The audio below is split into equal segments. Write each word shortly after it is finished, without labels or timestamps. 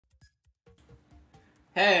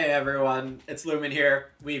Hey everyone, it's Lumen here.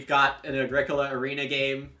 We've got an Agricola Arena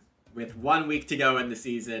game with 1 week to go in the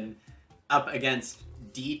season up against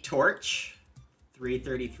D-Torch,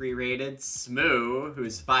 333 rated, Smoo,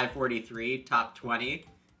 who's 543, top 20,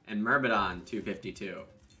 and Myrmidon, 252.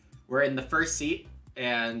 We're in the first seat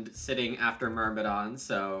and sitting after Myrmidon,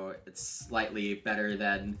 so it's slightly better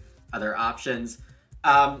than other options.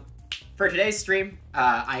 For today's stream,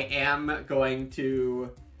 I am going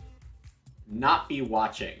to not be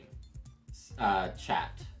watching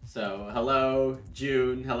chat. So hello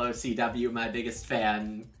June, hello CW, my biggest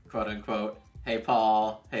fan, quote unquote. Hey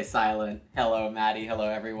Paul, hey Silent, hello Maddie, hello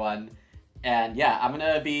everyone. And yeah, I'm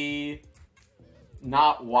gonna be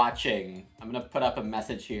not watching. I'm gonna put up a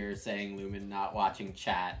message here saying Lumen not watching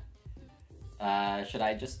chat. Should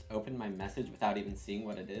I just open my message without even seeing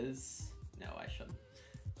what it is? No, I shouldn't.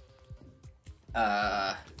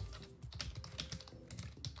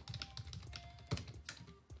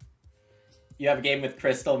 You have a game with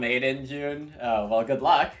Crystal Maiden, June? Oh, well, good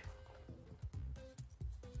luck.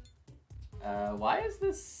 Why is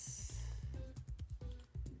this...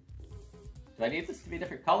 Do I need this to be a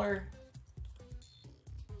different color?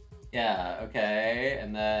 Yeah, okay,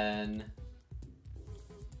 and then...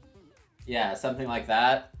 Yeah, something like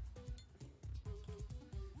that.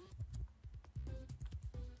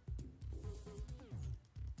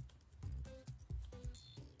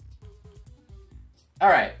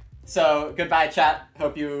 Alright. So, goodbye, chat.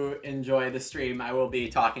 Hope you enjoy the stream. I will be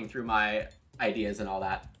talking through my ideas and all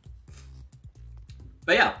that.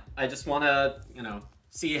 But yeah, I just want to,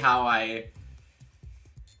 see how I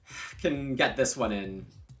can get this one in.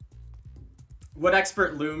 Wood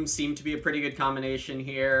Expert Loom seemed to be a pretty good combination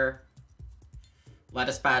here.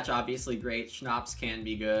 Lettuce Patch, obviously great. Schnapps can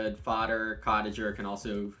be good. Fodder, Cottager can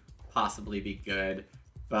also possibly be good.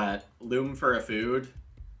 But Loom for a food...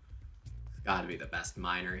 Gotta be the best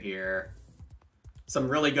miner here. Some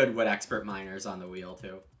really good Wood Expert miners on the wheel,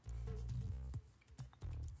 too.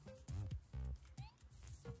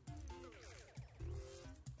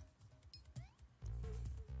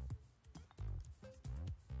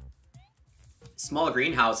 Small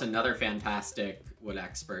Greenhouse, another fantastic Wood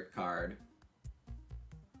Expert card.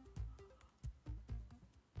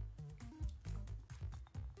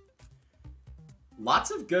 Lots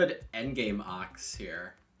of good endgame Ox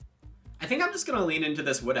here. I think I'm just gonna lean into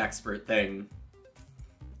this Wood Expert thing.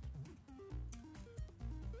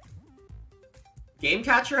 Game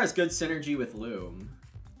Catcher has good synergy with Loom,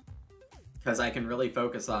 because I can really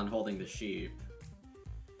focus on holding the sheep.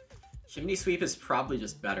 Chimney Sweep is probably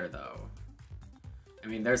just better, though. I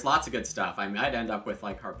mean, there's lots of good stuff. I might end up with,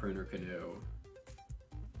 like, Harpoon or Canoe.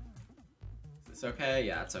 Is this okay?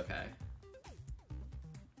 Yeah, it's okay.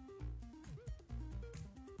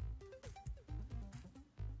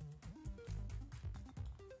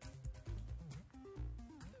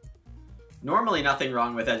 Normally nothing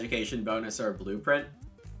wrong with Education Bonus or Blueprint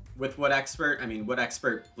with Wood Expert. I mean, Wood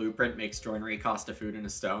Expert Blueprint makes joinery cost a food and a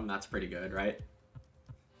stone. That's pretty good, right?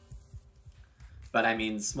 But I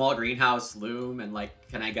mean, Small Greenhouse, Loom, and like,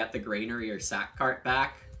 can I get the Granary or Sack Cart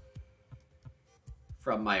back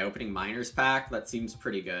from my opening Miners pack? That seems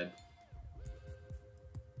pretty good.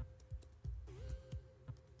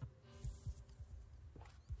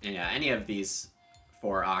 And yeah, any of these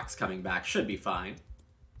 4 Ox coming back should be fine.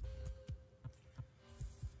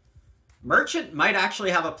 Merchant might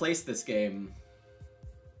actually have a place this game.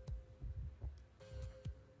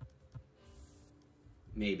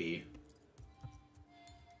 Maybe.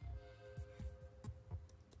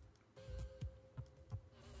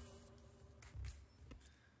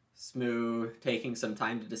 Smoo taking some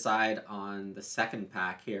time to decide on the second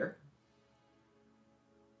pack here.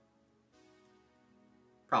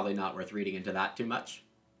 Probably not worth reading into that too much.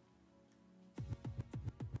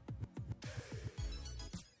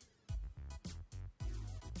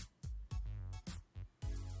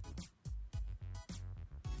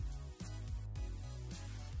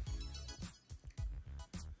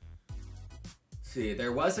 See,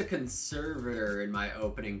 there was a Conservator in my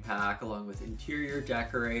opening pack, along with Interior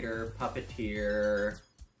Decorator, Puppeteer.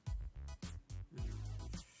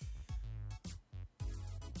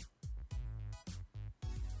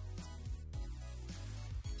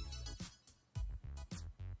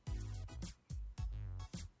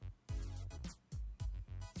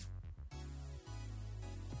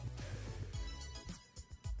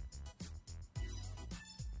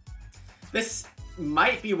 This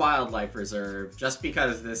might be Wildlife Reserve, just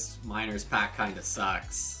because this Miners pack kind of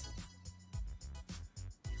sucks.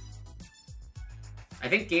 I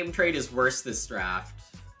think Game Trade is worse this draft,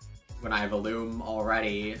 when I have a Loom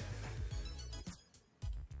already.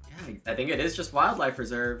 Yeah, I think it is just Wildlife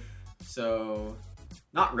Reserve, so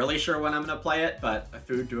not really sure when I'm going to play it, but a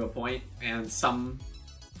food to a point and some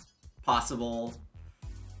possible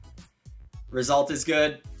result is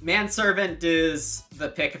good. Manservant is the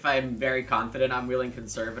pick if I'm very confident I'm wheeling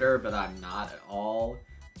Conservator, but I'm not at all.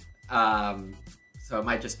 So it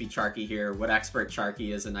might just be Charky here. Wood Expert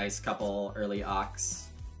Charky is a nice couple early Ox.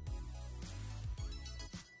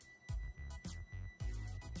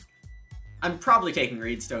 I'm probably taking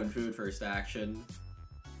Reedstone Food first action.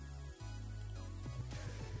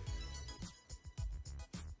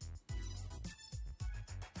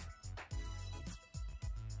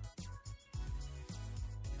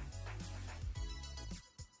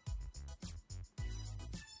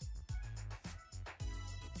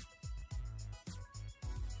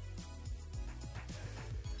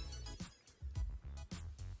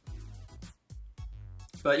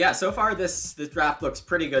 But yeah, so far this draft looks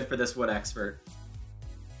pretty good for this Wood Expert.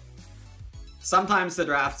 Sometimes the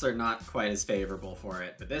drafts are not quite as favorable for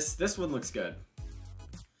it, but this one looks good.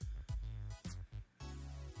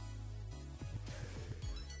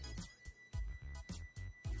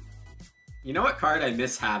 You know what card I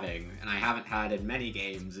miss having, and I haven't had in many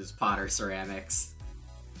games, is Potter Ceramics.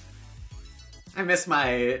 I miss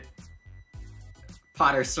my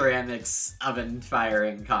Potter Ceramics oven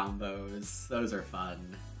firing combos. Those are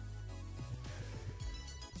fun.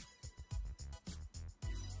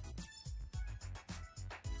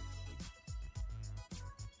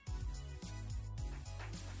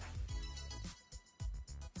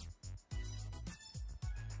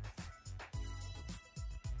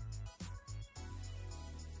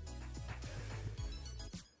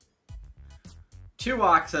 Two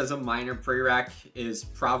Ox as a minor prereq is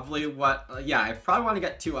probably what... yeah, I probably want to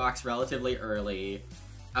get 2 Ox relatively early.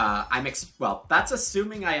 Well, that's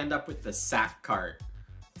assuming I end up with the sack cart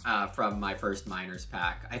from my first miners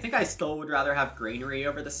pack. I think I still would rather have Granary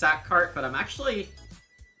over the sack cart, but I'm actually...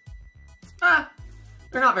 they're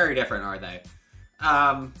not very different, are they?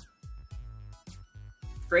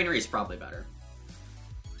 Granary's probably better.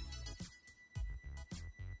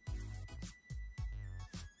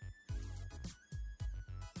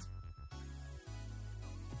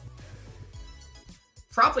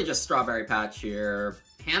 Probably just Strawberry Patch here.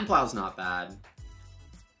 Hand Plow's not bad.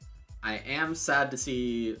 I am sad to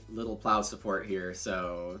see little plow support here,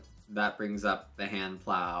 so that brings up the Hand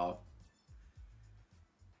Plow.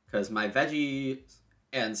 Because my Veggie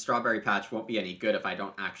and Strawberry Patch won't be any good if I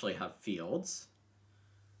don't actually have fields.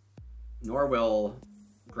 Nor will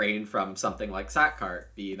grain from something like Sack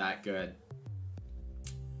Cart be that good.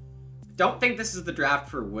 Don't think this is the draft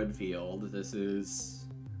for Woodfield. This is...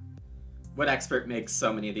 Wood Expert makes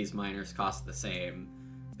so many of these miners cost the same.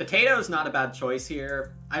 Potato's not a bad choice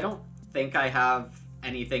here. I don't think I have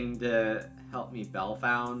anything to help me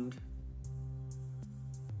Bellfound.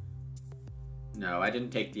 No, I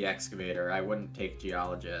didn't take the Excavator. I wouldn't take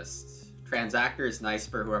Geologist. Transactor is nice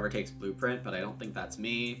for whoever takes Blueprint, but I don't think that's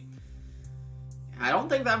me. I don't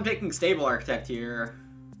think that I'm taking Stable Architect here.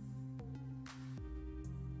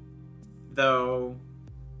 Though...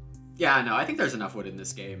 yeah, no, I think there's enough wood in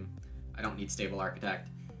this game. I don't need Stable Architect.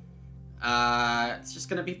 It's just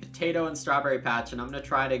gonna be Potato and Strawberry Patch, and I'm gonna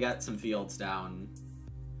try to get some fields down.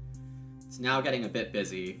 It's now getting a bit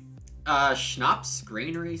busy. Schnapps,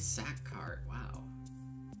 Granary, Sack Cart. Wow.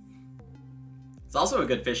 It's also a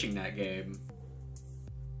good fishing net game.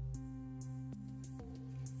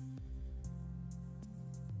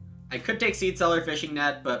 I could take Seed Cellar Fishing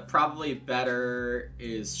Net, but probably better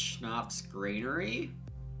is Schnapps, Granary.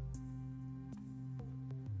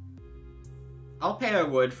 I'll pay a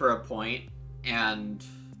wood for a point and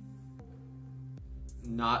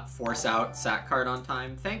not force out Sack Cart on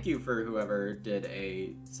time. Thank you for whoever did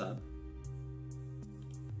a sub.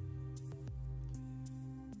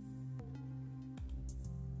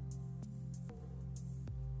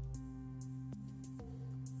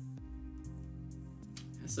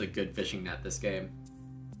 This is a good fishing net, this game.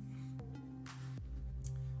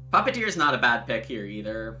 Puppeteer's not a bad pick here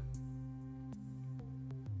either.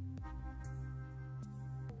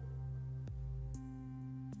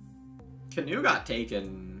 Canoe got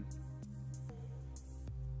taken.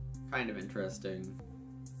 Kind of interesting.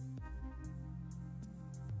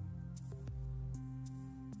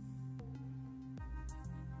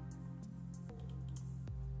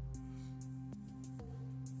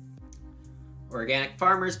 Organic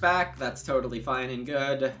Farmer's back, that's totally fine and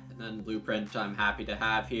good. And then Blueprint I'm happy to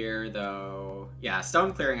have here, though... yeah,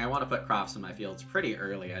 Stone Clearing, I want to put crops in my fields pretty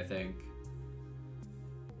early, I think.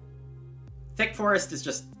 Thick Forest is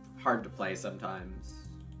just hard to play sometimes.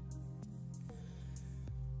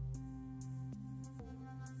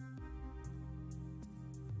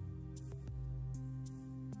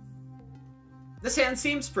 This hand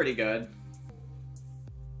seems pretty good.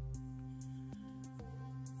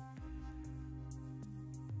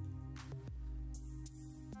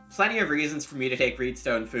 Plenty of reasons for me to take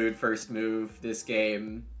Reedstone Food first move this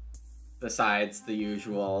game, besides the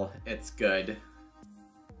usual, it's good.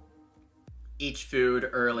 Each food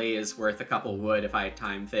early is worth a couple wood if I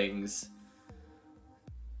time things.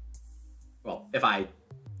 Well, if I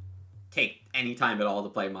take any time at all to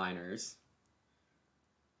play miners.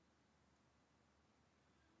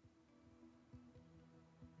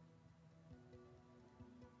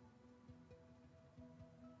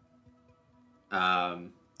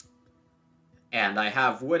 And I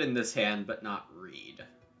have wood in this hand, but not reed.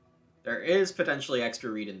 There is potentially extra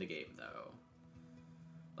reed in the game, though.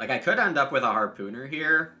 Like, I could end up with a harpooner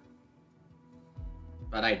here,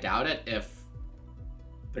 but I doubt it if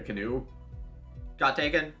the canoe got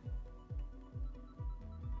taken.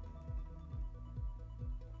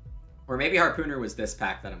 Or maybe harpooner was this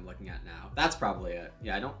pack that I'm looking at now. That's probably it.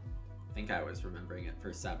 Yeah, I don't think I was remembering it for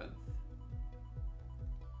 7th.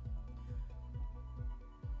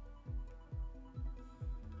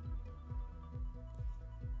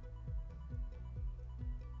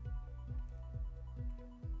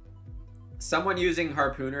 Someone using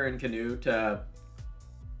harpooner and canoe to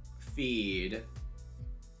feed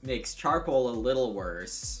makes charcoal a little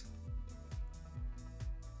worse.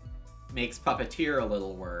 Makes puppeteer a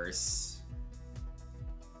little worse.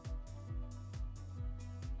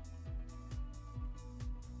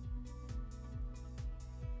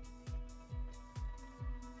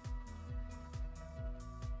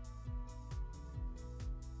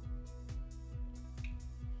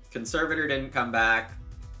 Conservator didn't come back.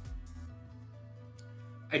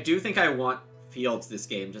 I do think I want fields this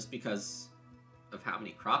game just because of how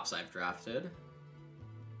many crops I've drafted.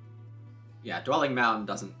 Yeah, Dwelling Mound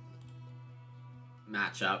doesn't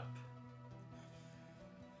match up.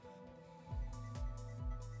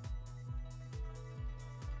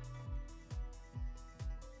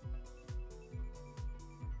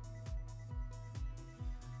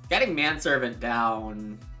 Getting Manservant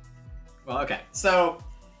down... Well, okay, so...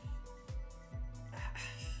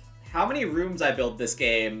 How many rooms I build this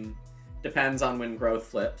game depends on when growth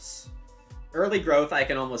flips. Early growth I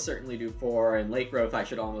can almost certainly do 4, and late growth I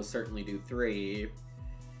should almost certainly do 3.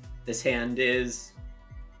 This hand is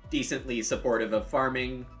decently supportive of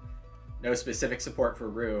farming, no specific support for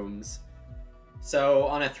rooms. So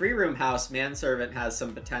on a 3-room house, Manservant has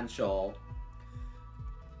some potential.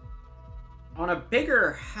 On a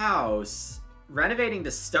bigger house, renovating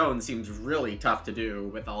to stone seems really tough to do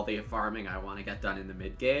with all the farming I want to get done in the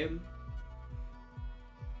mid-game.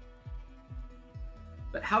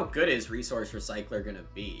 But how good is Resource Recycler gonna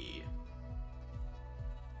be?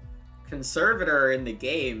 Conservator in the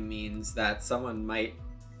game means that someone might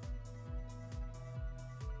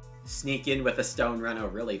sneak in with a stone reno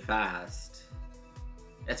really fast.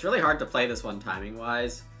 It's really hard to play this one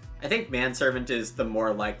timing-wise. I think Manservant is the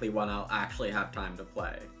more likely one I'll actually have time to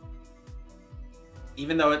play.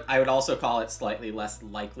 Even though I would also call it slightly less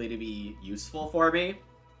likely to be useful for me.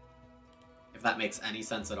 If that makes any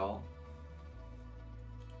sense at all.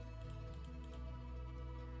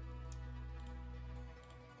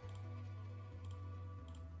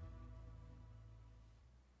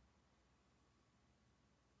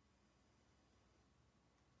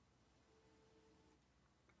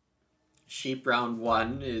 Sheep round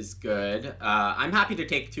 1 is good. I'm happy to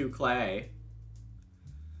take 2 clay.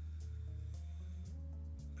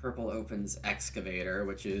 Purple opens Excavator,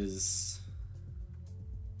 which is...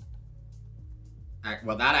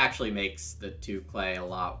 Well, that actually makes the 2 clay a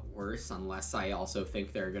lot worse, unless I also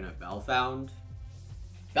think they're gonna Bellfound.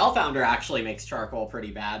 Bellfounder actually makes charcoal pretty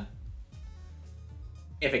bad.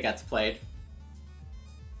 If it gets played.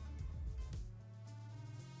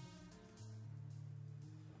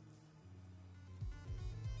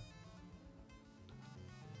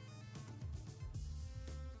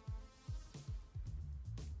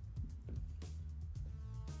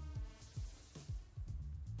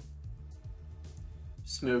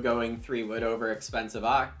 Smoo going 3 wood over expensive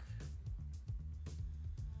Ock.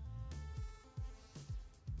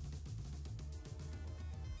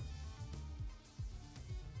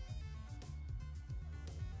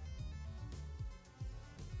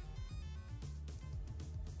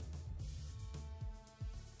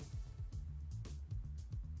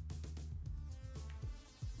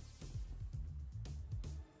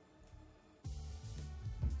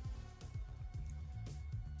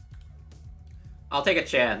 I'll take a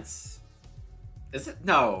chance. Is it?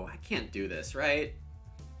 No, I can't do this, right?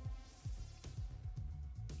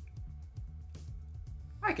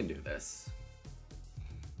 I can do this.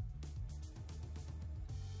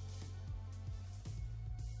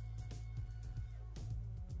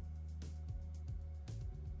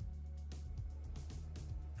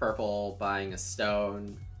 purple buying a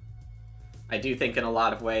stone. I do think in a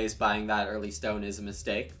lot of ways buying that early stone is a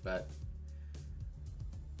mistake, but...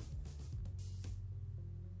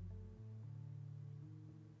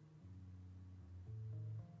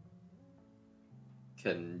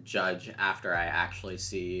 can judge after I actually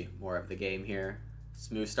see more of the game here.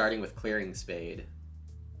 Smooth starting with clearing spade.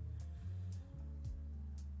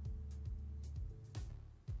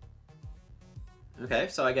 Okay,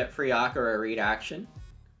 so I get free Aqua or a read action.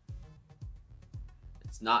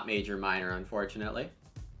 It's not major minor, unfortunately.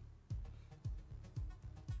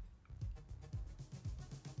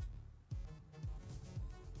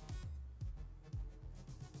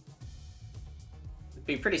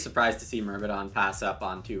 Be pretty surprised to see Myrmidon pass up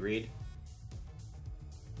on 2 read.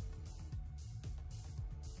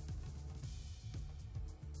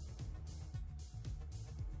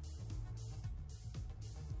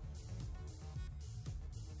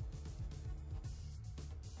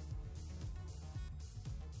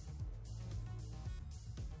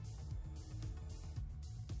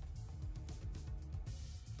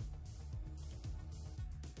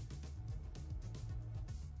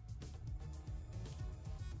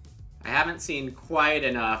 I haven't seen quite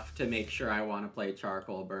enough to make sure I want to play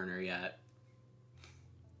Charcoal Burner yet.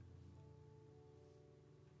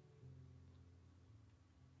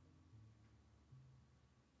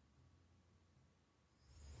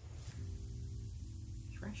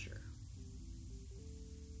 Thresher.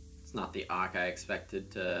 It's not the Auk I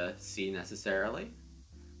expected to see necessarily.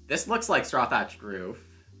 This looks like Straw Thatched Roof.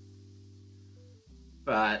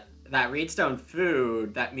 But that Reedstone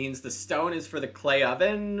food, that means the stone is for the clay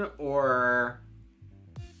oven or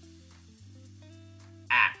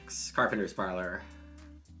axe, carpenter's parlor.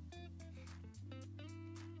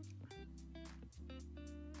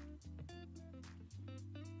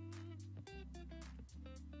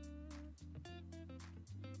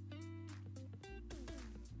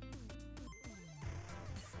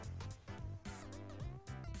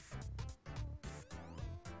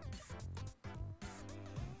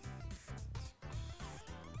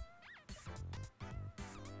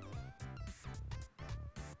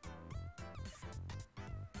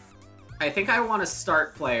 I think I want to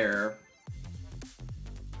start player.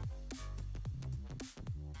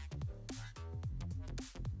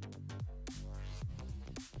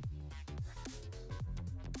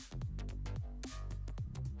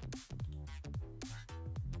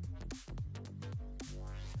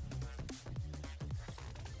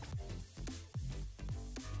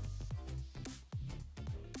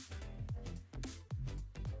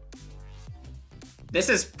 This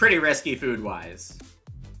is pretty risky food-wise.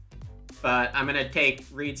 But I'm gonna take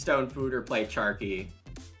Reedstone food or play Charky.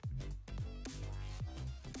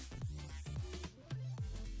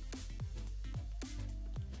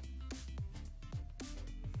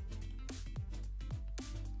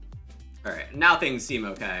 Alright, now things seem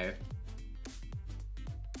okay.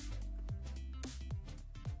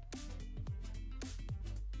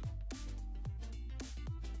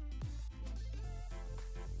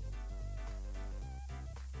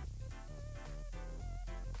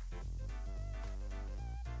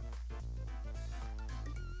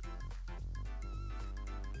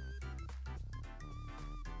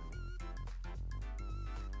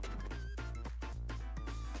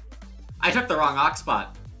 I took the wrong Ox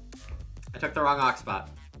spot. I took the wrong Ox spot.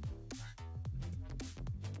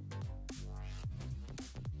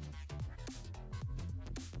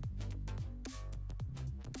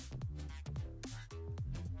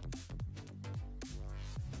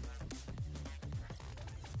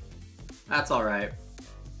 That's all right.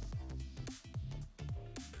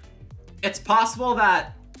 It's possible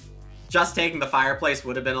that just taking the fireplace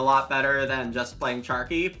would have been a lot better than just playing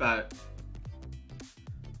Charky, but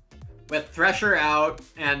with Thresher out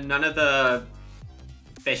and none of the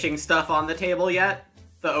fishing stuff on the table yet,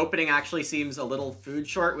 the opening actually seems a little food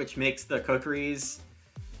short, which makes the cookeries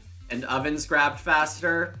and ovens grabbed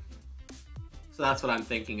faster. So that's what I'm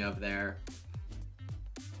thinking of there.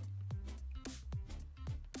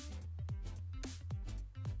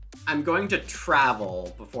 I'm going to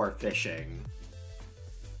travel before fishing.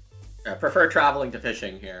 I prefer traveling to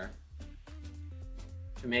fishing here,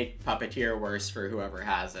 to make Puppeteer worse for whoever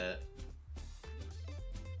has it.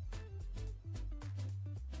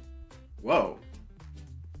 Whoa.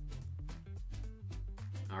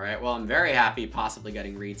 Alright, well, I'm very happy possibly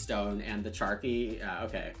getting Reedstone and the Charky.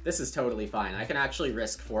 Okay, this is totally fine. I can actually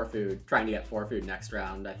risk 4 food, trying to get 4 food next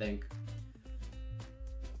round, I think.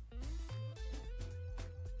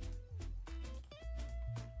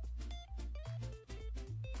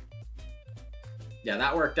 Yeah,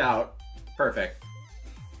 that worked out. Perfect.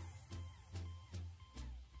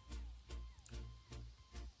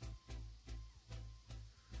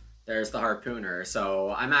 There's the harpooner,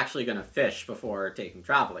 so I'm actually going to fish before taking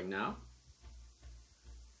traveling now.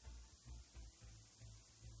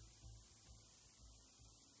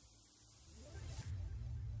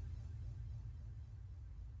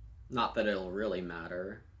 Not that it'll really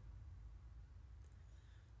matter.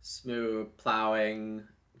 Smooth, plowing,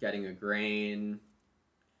 getting a grain.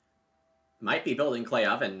 Might be building clay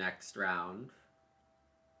oven next round.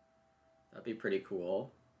 That'd be pretty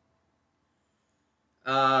cool.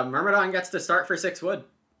 Myrmidon gets to start for 6 wood.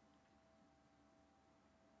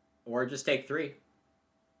 Or just take 3.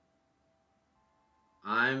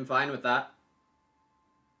 I'm fine with that.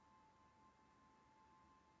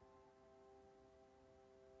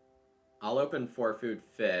 I'll open 4 food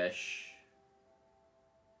fish.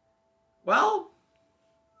 Well,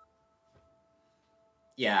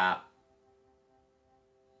 yeah.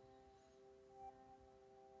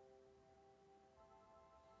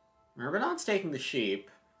 Myrmidon's taking the sheep.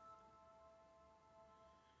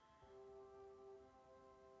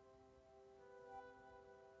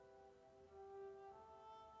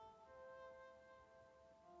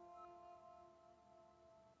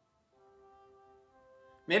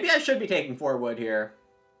 Maybe I should be taking 4 wood here.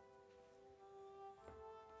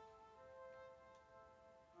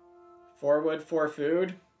 4 wood, 4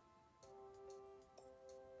 food.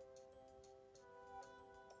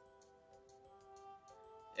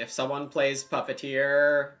 If someone plays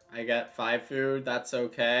Puppeteer, I get 5 food, that's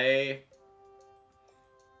okay.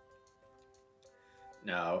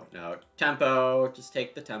 No, no. Tempo, just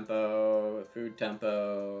take the tempo. Food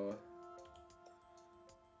tempo.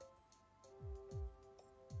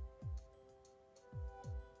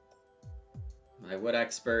 My wood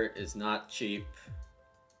expert is not cheap.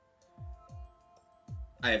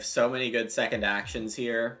 I have so many good second actions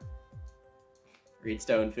here.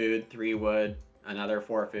 Reedstone food, 3 wood, another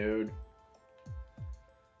 4 food.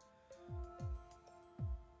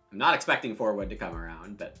 I'm not expecting 4 wood to come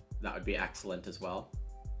around, but that would be excellent as well.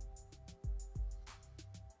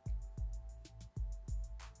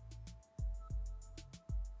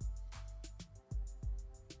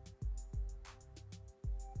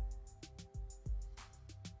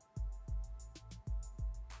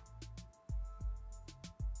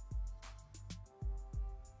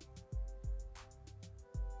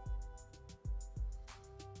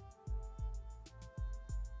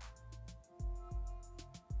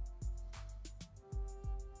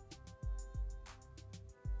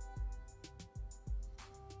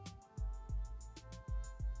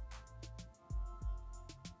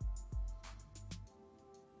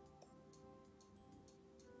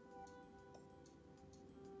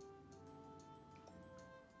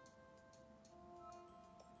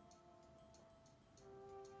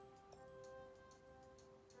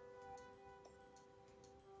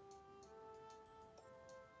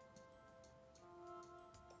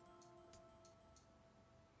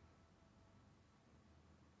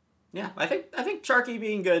 Yeah, I think Sharky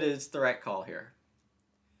being good is the right call here.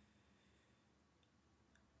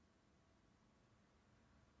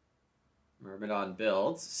 Myrmidon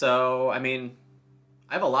builds. So, I mean,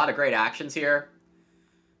 I have a lot of great actions here.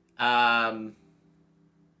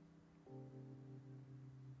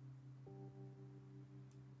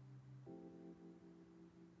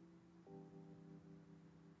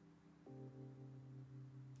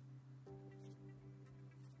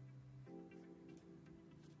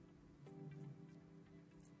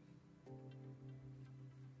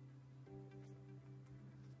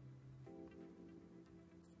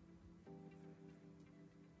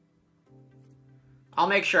 I'll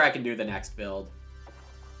make sure I can do the next build.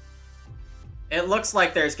 It looks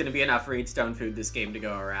like there's going to be enough Reedstone food this game to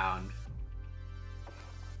go around.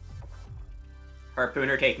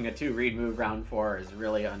 Harpooner taking a 2 reed move round 4 is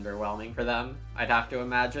really underwhelming for them, I'd have to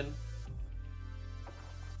imagine.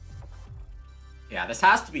 Yeah, this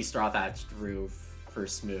has to be Straw Thatched Roof for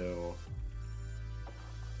Smoo.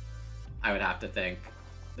 I would have to think.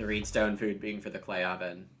 The Reedstone food being for the clay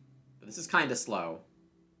oven. But this is kind of slow.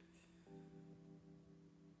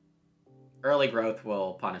 Early growth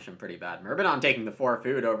will punish him pretty bad. Myrmidon taking the 4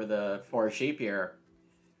 food over the 4 sheep here.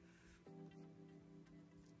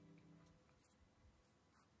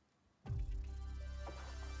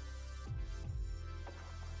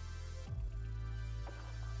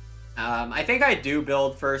 I think I do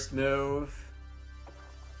build first move.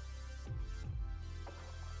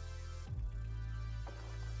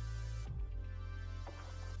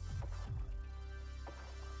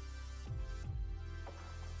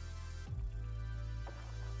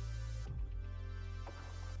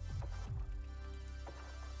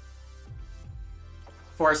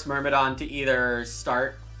 Force Myrmidon to either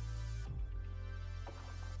start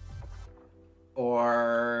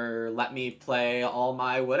Or let me play all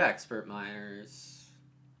my wood expert miners.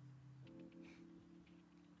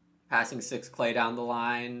 Passing 6 clay down the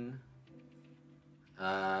line.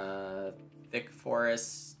 Thick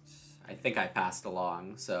forest. I think I passed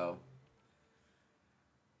along, so.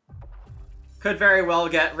 Could very well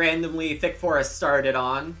get randomly thick forest started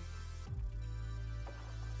on.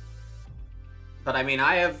 But I mean,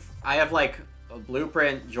 I have like a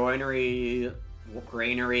blueprint, joinery,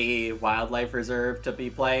 granary, wildlife reserve to be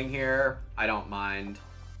playing here. I don't mind.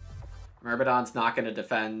 Myrmidon's not going to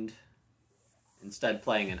defend. Instead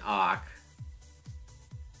playing an Ock.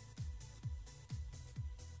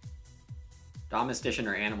 Domestician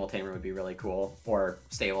or Animal Tamer would be really cool. Or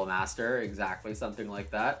Stable Master, exactly, something like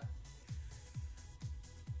that.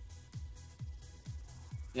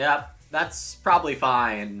 Yep, that's probably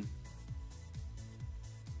fine.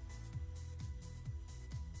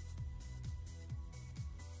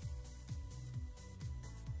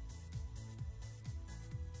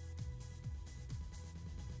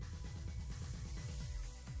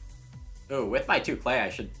 Ooh, with my 2 clay, I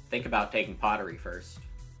should think about taking pottery first.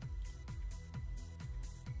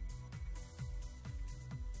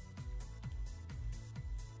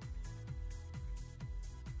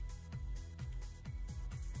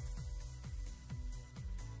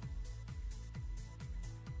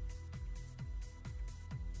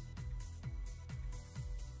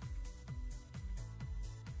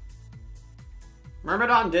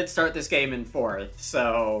 Myrmidon did start this game in 4th,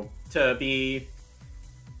 so to be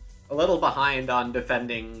a little behind on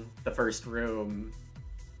defending the first room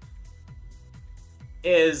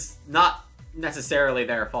is not necessarily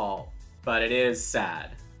their fault, but it is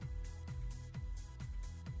sad.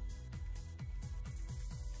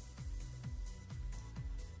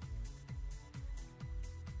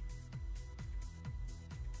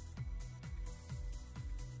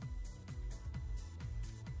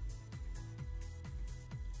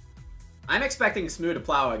 I'm expecting Smoo to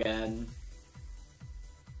plow again.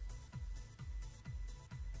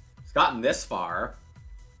 It's gotten this far.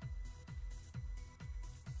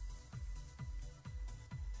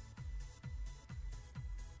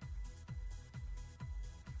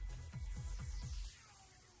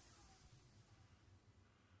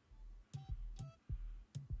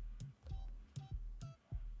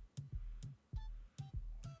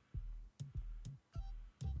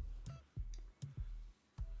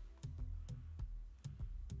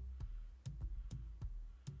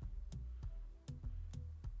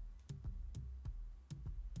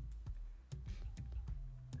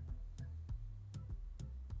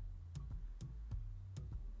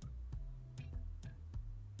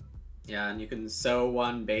 Yeah, and you can sow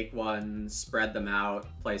one, bake one, spread them out,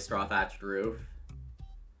 play straw thatched roof.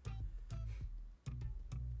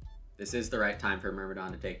 This is the right time for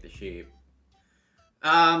Myrmidon to take the sheep.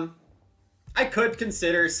 I could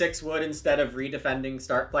consider 6 wood instead of redefending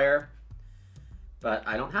start player, but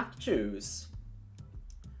I don't have to choose.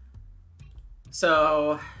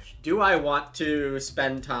 So, do I want to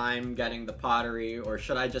spend time getting the pottery, or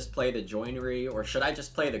should I just play the joinery, or should I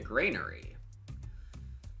just play the granary?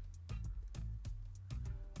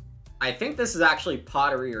 I think this is actually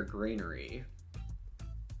pottery or granary.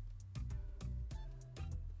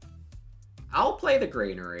 I'll play the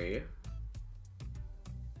granary.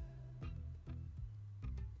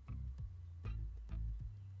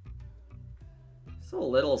 It's a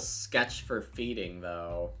little sketch for feeding,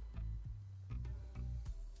 though.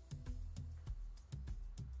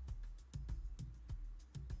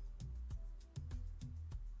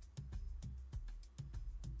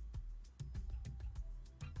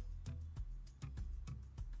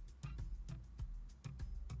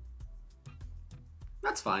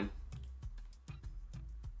 That's fine.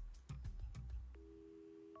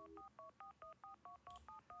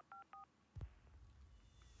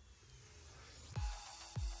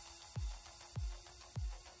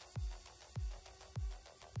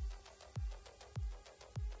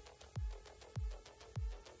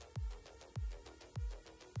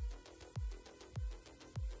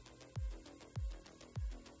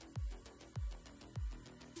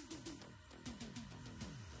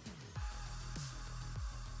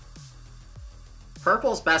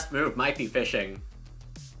 Purple's best move might be fishing.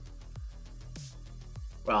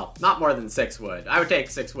 Well, not more than 6 wood. I would take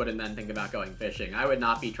 6 wood and then think about going fishing. I would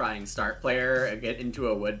not be trying start player and get into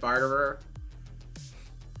a wood barterer.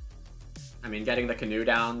 I mean, getting the canoe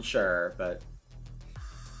down, sure, but...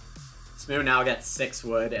 Smoo now gets 6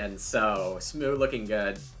 wood, and so Smoo looking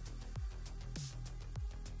good.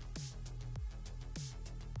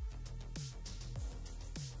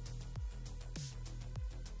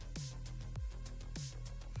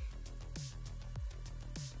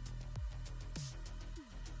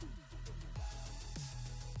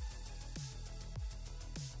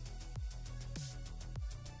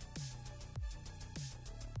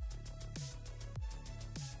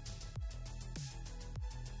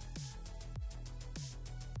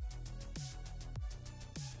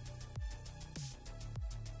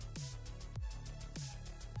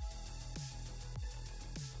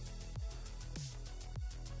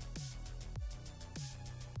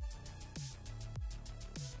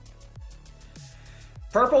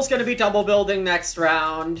 Purple's gonna be double building next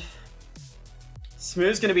round.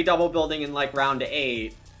 Smooth's gonna be double building in like round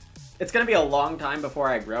 8. It's gonna be a long time before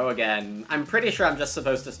I grow again. I'm pretty sure I'm just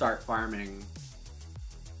supposed to start farming.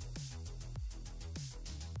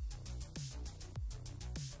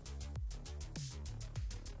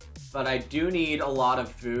 But I do need a lot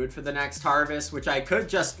of food for the next harvest, which I could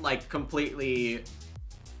just, like, completely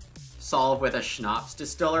solve with a schnapps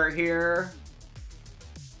distiller here.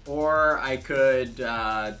 Or I could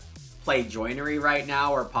play joinery right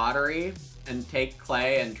now, or pottery, and take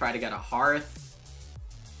clay and try to get a hearth.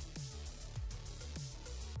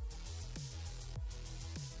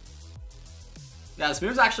 Yeah, this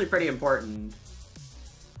move's actually pretty important.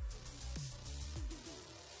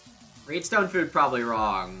 Reedstone food, probably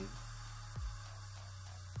wrong.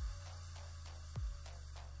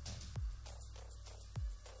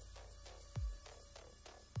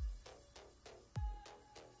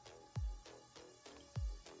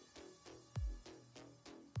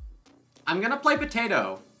 I'm gonna play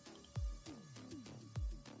potato.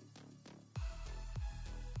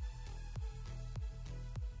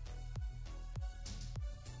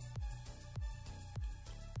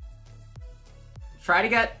 Try to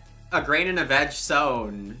get a grain and a veg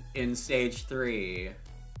sown in stage 3.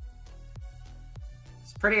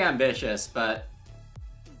 It's pretty ambitious, but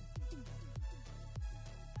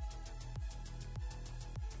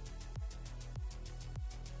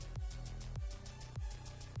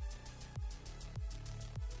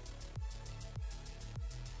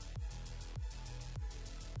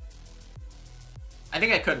I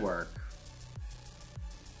think it could work.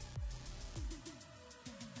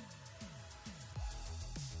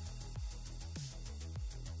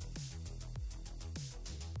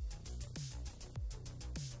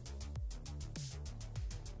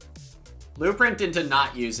 Blueprint into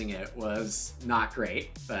not using it was not great,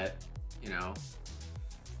 but, you know.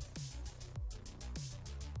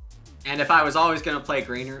 And if I was always gonna play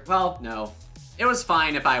greener, well, no. It was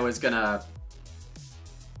fine if I was gonna...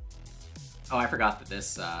 Oh, I forgot that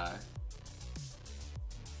this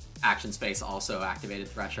action space also activated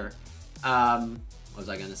Thresher. What was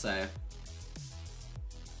I gonna say?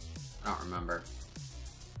 I don't remember.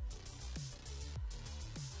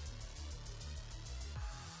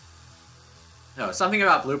 No, something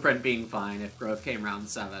about Blueprint being fine if growth came round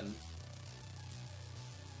 7.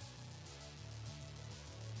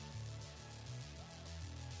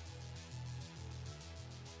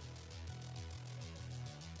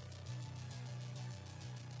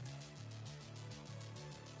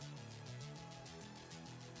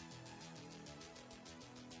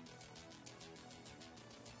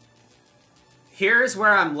 Here's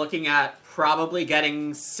where I'm looking at probably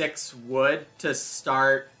getting 6 wood to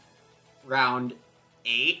start round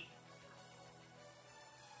 8.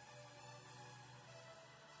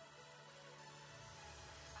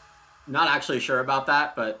 Not actually sure about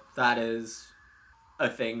that, but that is a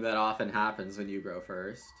thing that often happens when you grow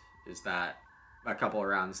first, is that a couple of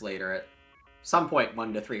rounds later, at some point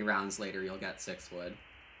 1 to 3 rounds later, you'll get 6 wood.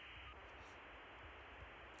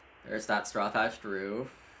 There's that straw thatched roof.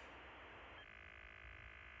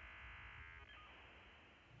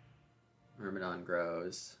 Myrmidon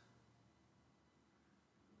grows.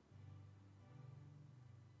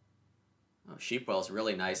 Oh, Sheepwell's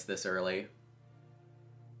really nice this early.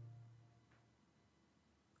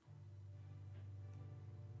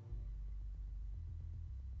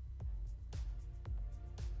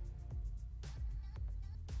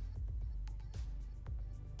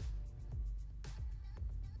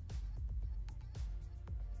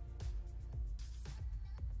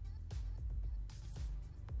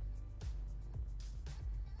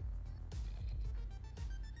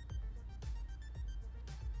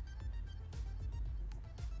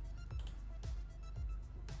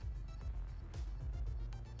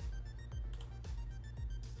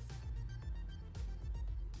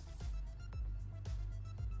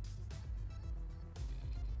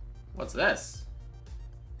 What's this?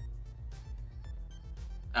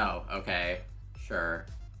 Oh, okay. Sure.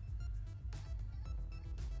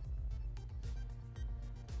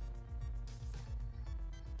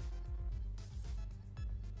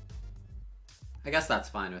 I guess that's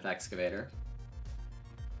fine with Excavator.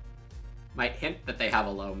 Might hint that they have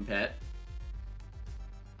a loam pit.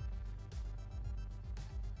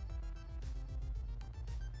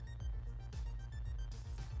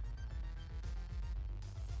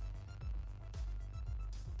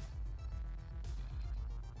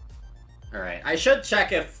 Alright, I should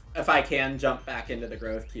check if I can jump back into the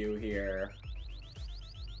growth queue here.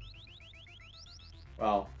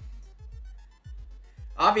 Well,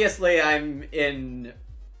 obviously I'm in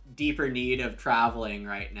deeper need of traveling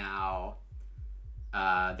right now,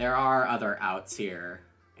 there are other outs here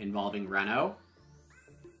involving Reno.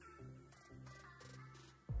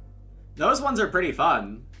 Those ones are pretty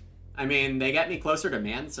fun. I mean, they get me closer to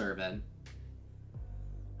Manservant.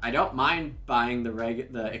 I don't mind buying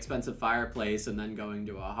the expensive fireplace and then going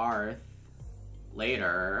to a hearth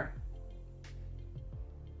later.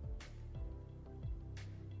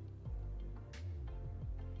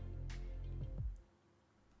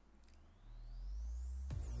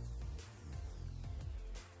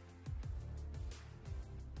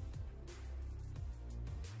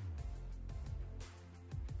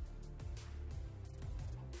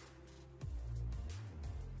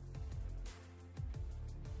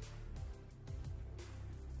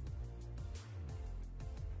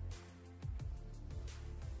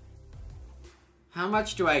 How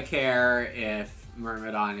much do I care if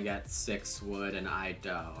Myrmidon gets 6 wood and I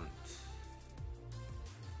don't?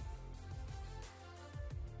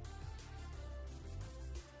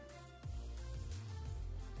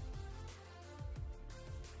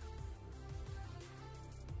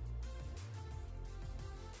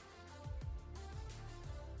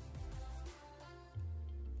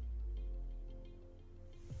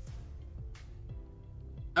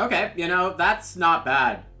 Okay, you know, that's not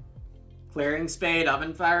bad. Clearing Spade,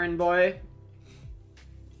 Oven Firing Boy.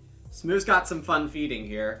 Smooth's got some fun feeding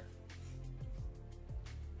here.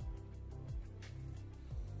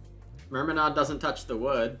 Myrmidon doesn't touch the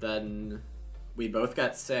wood, then we both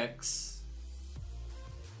get 6.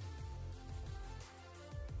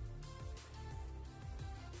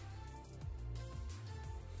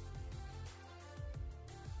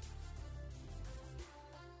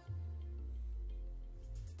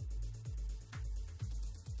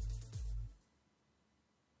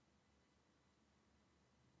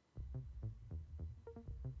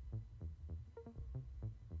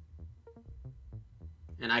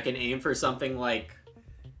 And I can aim for something like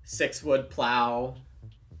 6 wood plow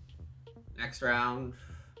next round.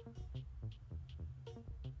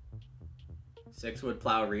 6 wood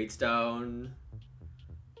plow reedstone.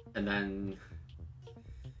 And then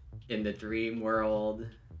in the dream world,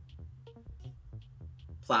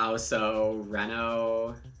 plow sow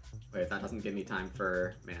Reno. Wait, that doesn't give me time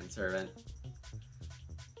for Manservant.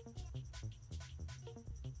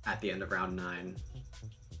 At the end of round 9.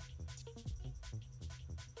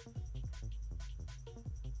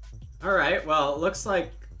 Alright, well, it looks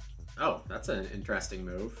like... Oh, that's an interesting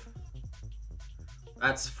move.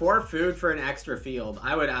 That's 4 food for an extra field.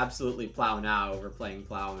 I would absolutely plow now over playing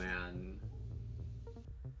Plowman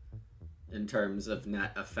in terms of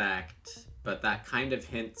net effect, but that kind of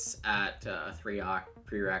hints at a 3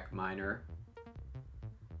 prereq miner.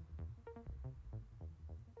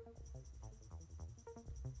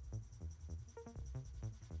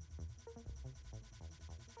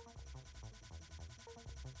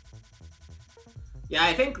 Yeah,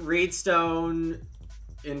 I think Reedstone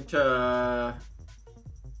into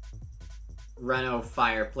Reno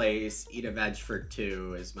Fireplace, eat a veg for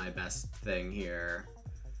 2 is my best thing here.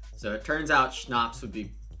 So it turns out Schnapps would be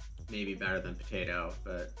maybe better than Potato,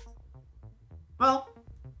 but... Well...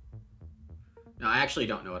 No, I actually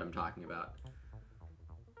don't know what I'm talking about.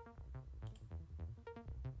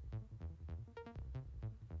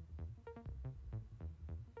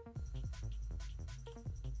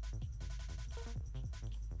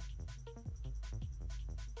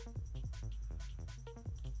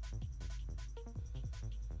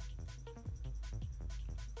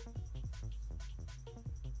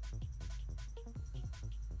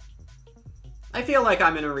 I feel like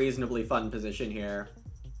I'm in a reasonably fun position here.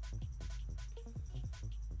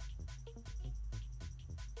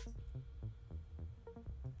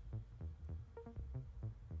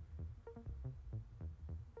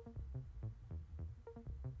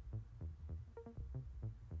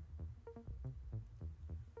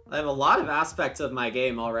 I have a lot of aspects of my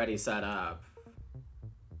game already set up.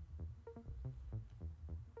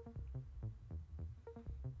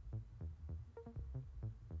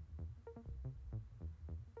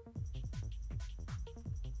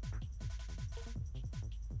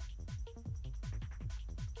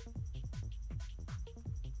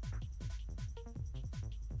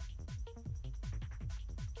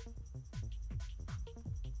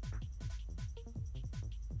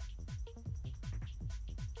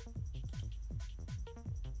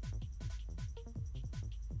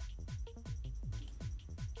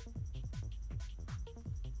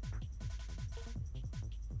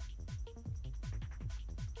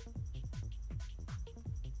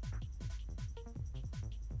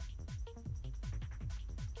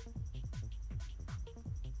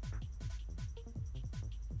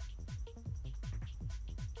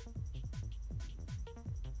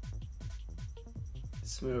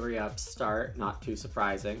 Smoothie up start, not too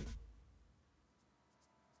surprising.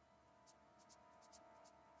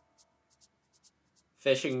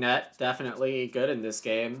 Fishing net, definitely good in this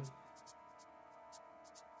game.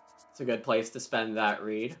 It's a good place to spend that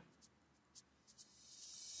read.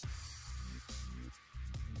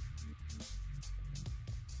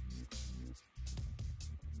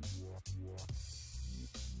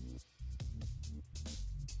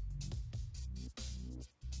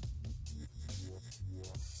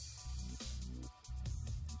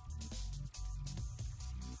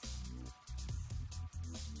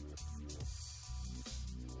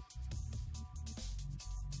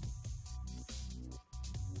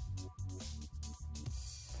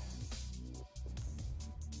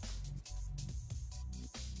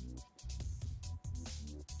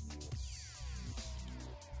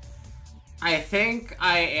 I think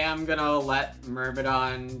I am gonna let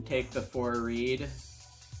Myrmidon take the 4 read.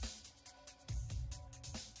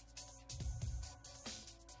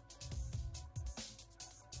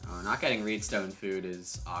 Oh, not getting Reedstone food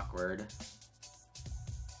is awkward.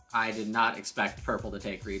 I did not expect purple to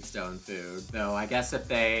take Reedstone food, though I guess if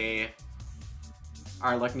they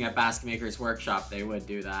are looking at Basket Maker's Workshop, they would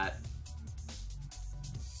do that.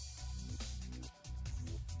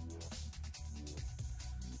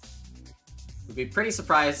 Would be pretty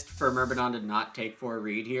surprised for Myrmidon to not take 4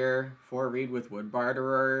 read here. 4 read with Wood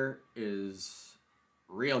Barterer is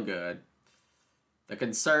real good. The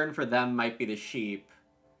concern for them might be the sheep.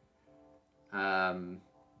 I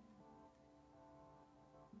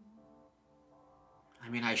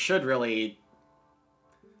mean, I should really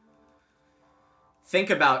think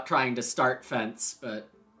about trying to start fence, but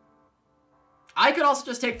I could also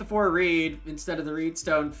just take the 4 read instead of the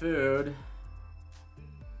Reedstone food.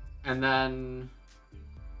 And then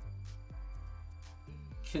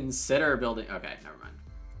consider building... Okay, never mind.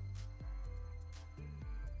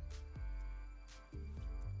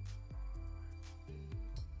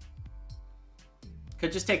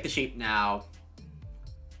 Could just take the sheep now.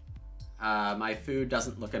 My food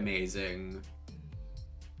doesn't look amazing.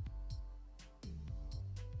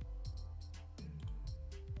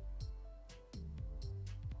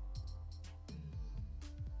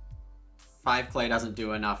 Five clay doesn't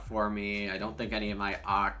do enough for me. I don't think any of my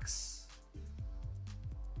ox.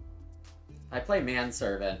 I play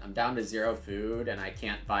Manservant. I'm down to 0 food and I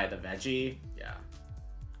can't buy the veggie. Yeah.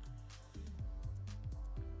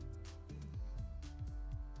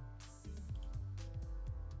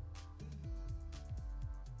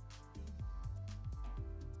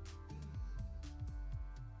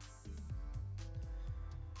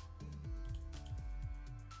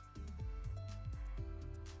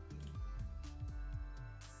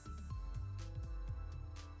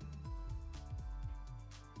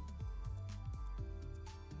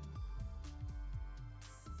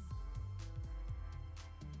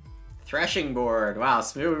 Threshing board. Wow,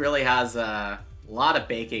 Smooth really has a lot of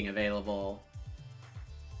baking available.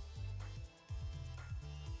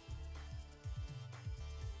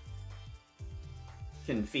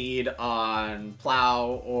 Can feed on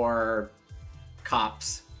plow or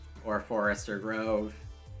copse or forest or grove.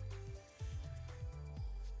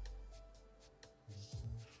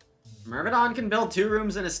 Myrmidon can build 2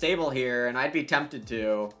 rooms and a stable here, and I'd be tempted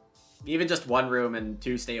to. Even just 1 room and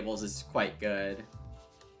 2 stables is quite good.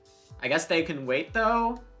 I guess they can wait,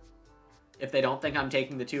 though, if they don't think I'm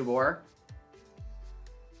taking the 2 boar.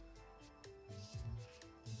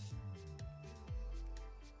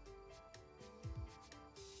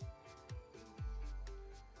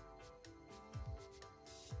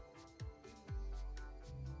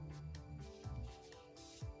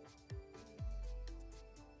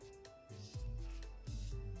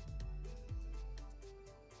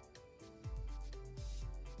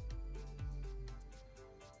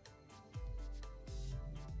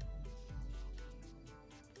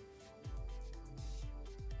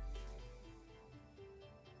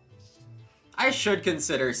 I should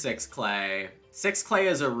consider 6 clay. 6 clay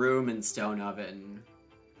is a room and stone oven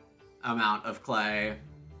amount of clay.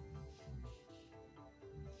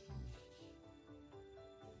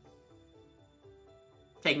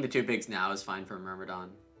 Taking the 2 pigs now is fine for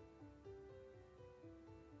Myrmidon.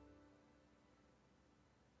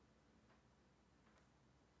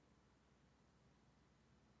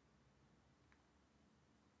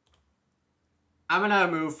 I'm gonna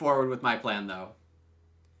move forward with my plan, though.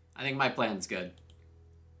 I think my plan's good.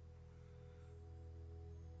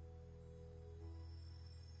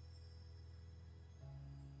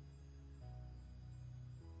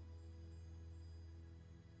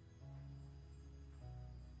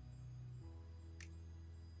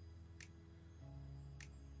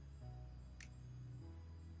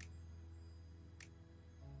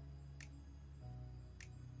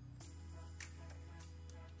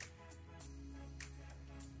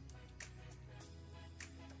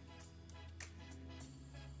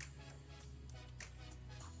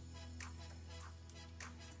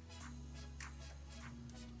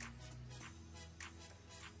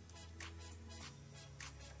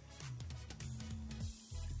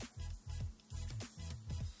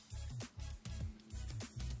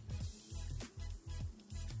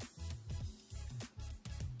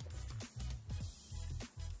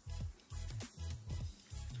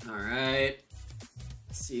 Alright.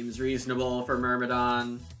 Seems reasonable for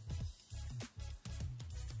Myrmidon.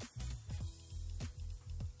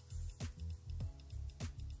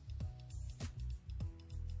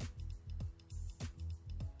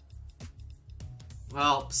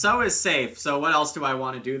 Well, so is safe, so what else do I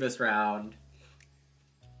want to do this round?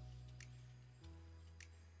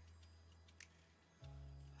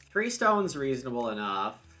 Three stone's reasonable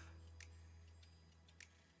enough.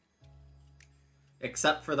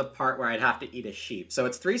 Except for the part where I'd have to eat a sheep. So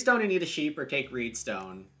it's 3 stone and eat a sheep or take reed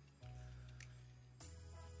stone.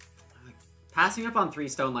 Passing up on 3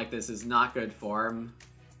 stone like this is not good form.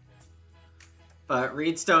 But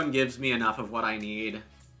reed stone gives me enough of what I need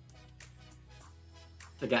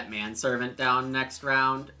to get Manservant down next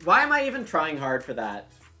round. Why am I even trying hard for that?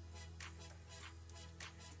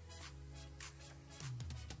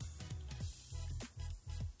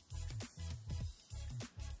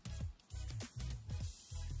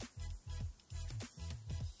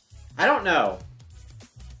 I don't know.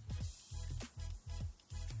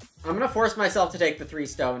 I'm gonna force myself to take the 3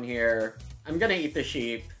 stone here. I'm gonna eat the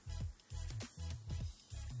sheep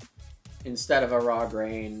instead of a raw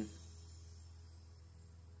grain.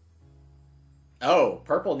 Oh,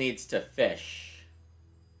 purple needs to fish.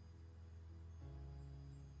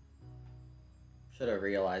 Should have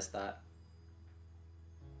realized that.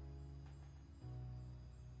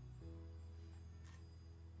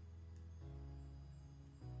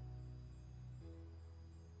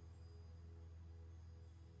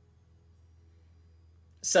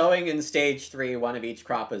 Sowing in stage 3, one of each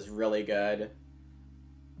crop is really good.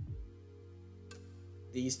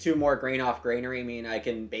 These 2 more grain off granary mean I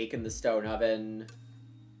can bake in the stone oven.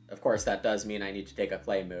 Of course, that does mean I need to take a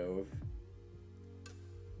clay move.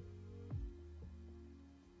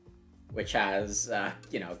 Which has,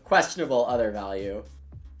 you know, questionable other value.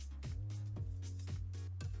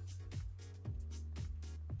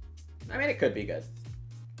 I mean, it could be good.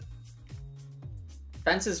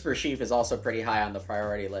 Fences for sheep is also pretty high on the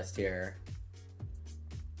priority list here.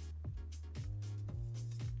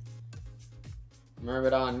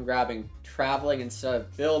 Myrmidon grabbing traveling instead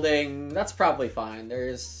of building. That's probably fine.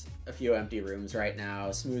 There's a few empty rooms right now.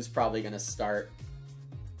 Smooth's probably going to start.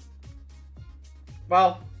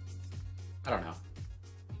 Well, I don't know.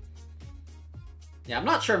 Yeah, I'm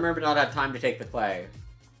not sure Myrmidon had time to take the clay.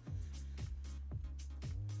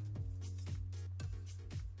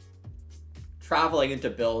 Traveling into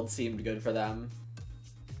build seemed good for them.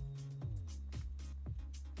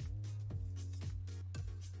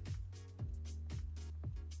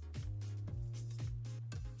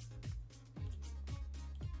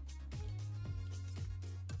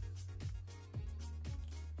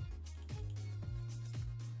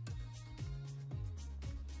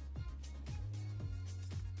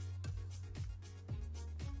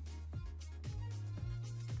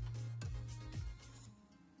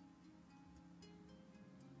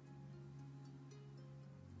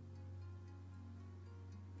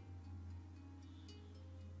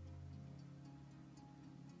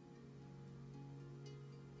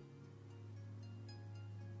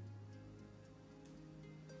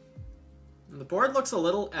 The board looks a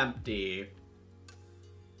little empty.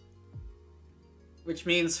 Which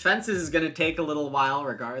means fences is going to take a little while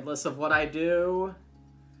regardless of what I do.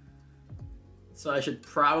 So I should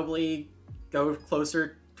probably go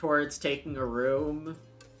closer towards taking a room.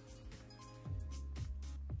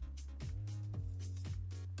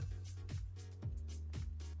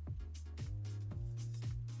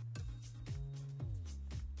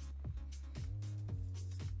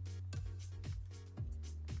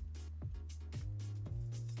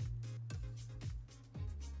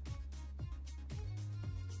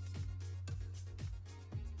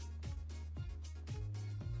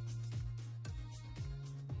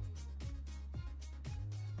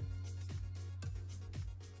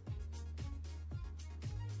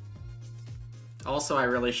 Also, I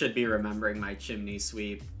really should be remembering my chimney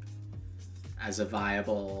sweep as a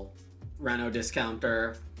viable reno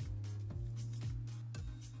discounter.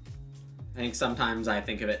 I think sometimes I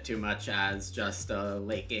think of it too much as just a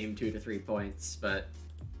late game 2 to 3 points, but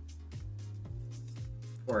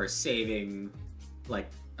or saving, like,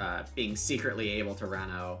 being secretly able to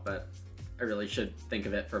reno, but I really should think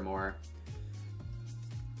of it for more.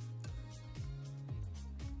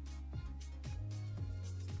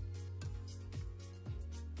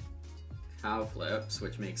 Cow flips,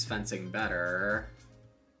 which makes fencing better.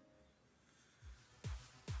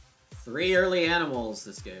 3 early animals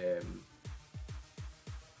this game.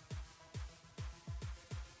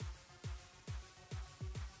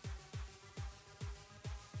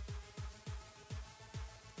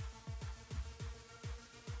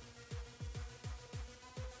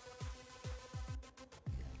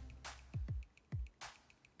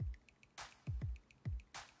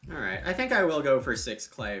 Alright, I think I will go for 6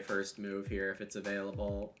 clay first move here if it's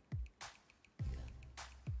available.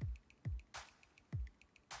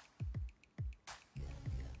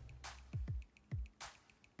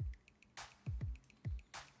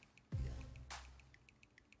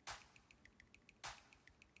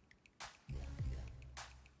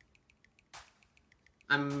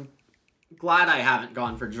 I'm glad I haven't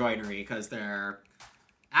gone for joinery, because there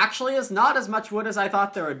actually is not as much wood as I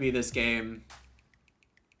thought there would be this game.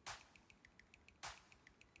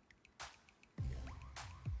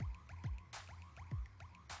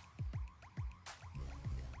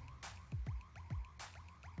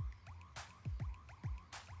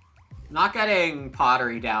 Not getting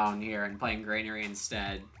pottery down here and playing granary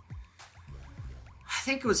instead, I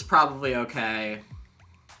think it was probably okay.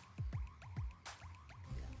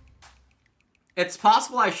 It's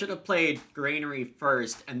possible I should have played granary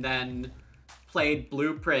first and then played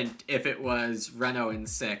blueprint if it was reno in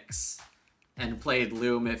 6 and played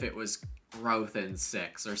loom if it was growth in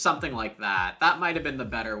 6 or something like that. That might have been the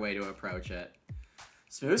better way to approach it.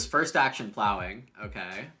 Smooth's first action plowing.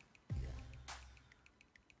 Okay.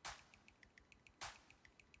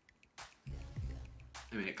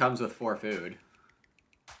 I mean, it comes with 4 food.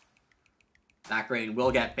 That grain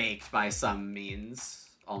will get baked by some means,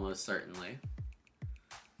 almost certainly.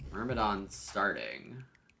 Myrmidon starting.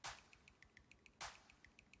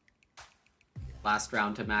 Last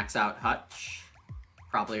round to max out Hutch.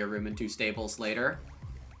 Probably a room and 2 stables later.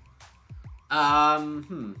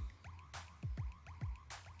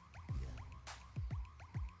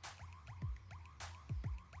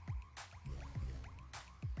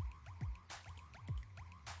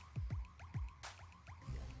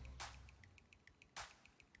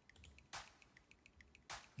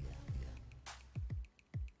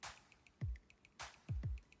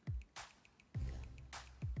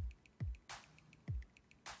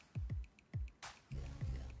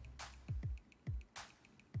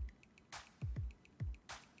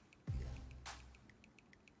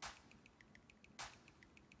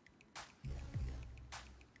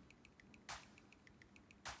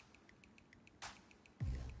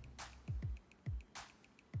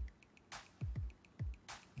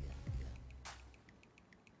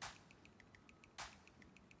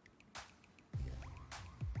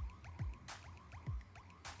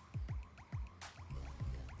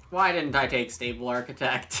 Why didn't I take Stable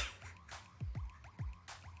Architect?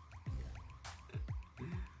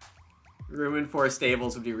 Room and 4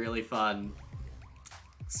 stables would be really fun.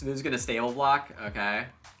 Smooth's gonna stable block? Okay.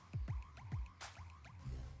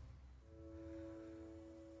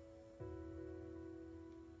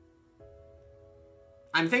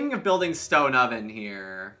 I'm thinking of building stone oven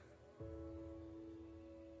here.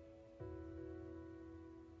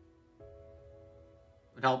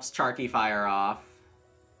 It helps Charky fire off.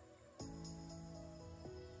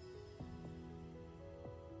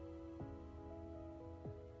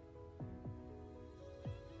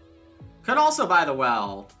 Could also buy the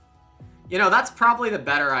well. You know, that's probably the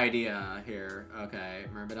better idea here. Okay,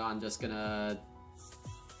 Myrmidon just gonna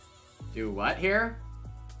do what here?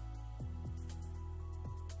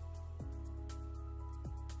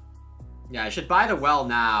 Yeah, I should buy the well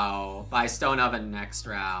now. Buy stone oven next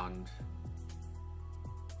round.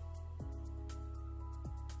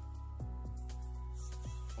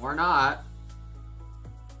 Or not.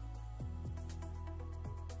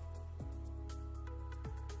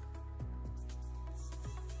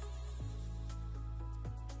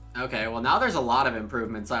 Okay, well now there's a lot of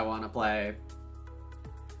improvements I want to play.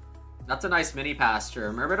 That's a nice mini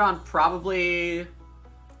pasture. Myrmidon probably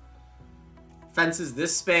fences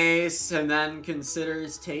this space and then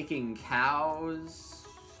considers taking cows.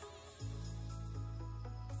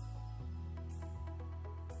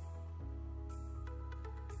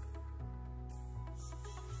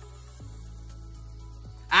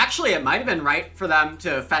 Actually, it might have been right for them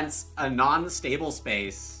to fence a non-stable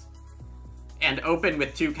space and open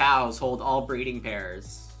with 2 cows, hold all breeding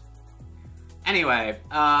pairs. Anyway,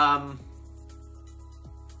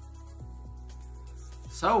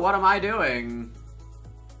 so what am I doing?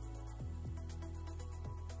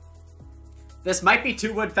 This might be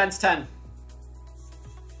 2 wood fence 10.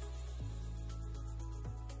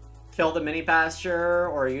 Kill the mini pasture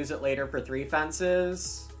or use it later for 3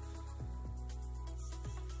 fences.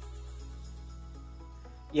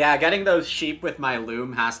 Yeah, getting those sheep with my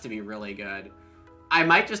loom has to be really good. I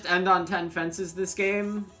might just end on 10 fences this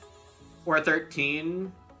game. Or 13.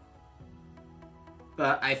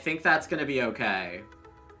 But I think that's gonna be okay.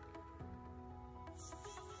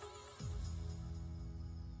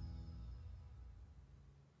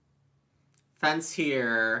 Fence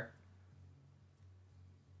here.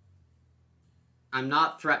 I'm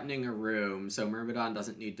not threatening a room, so Myrmidon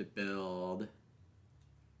doesn't need to build.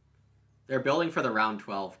 They're building for the round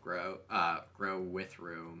 12 grow with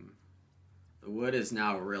room. The wood is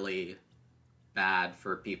now really bad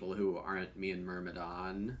for people who aren't me and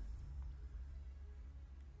Myrmidon.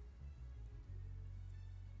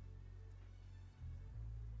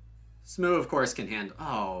 Smoo, of course, can handle...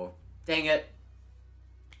 Oh, dang it.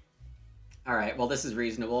 Alright, well, this is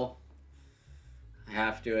reasonable. I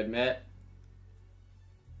have to admit.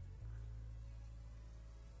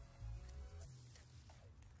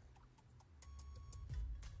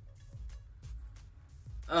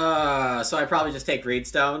 So I probably just take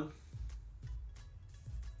Reedstone.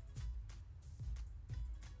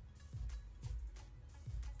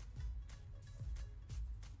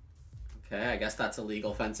 Okay, I guess that's a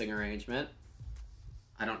legal fencing arrangement.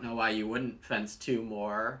 I don't know why you wouldn't fence 2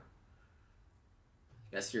 more.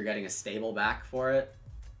 I guess you're getting a stable back for it.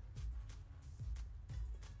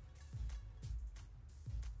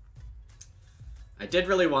 I did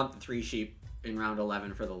really want the 3 sheep in round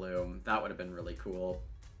 11 for the loom. That would have been really cool.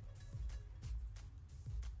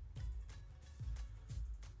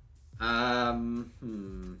 I'm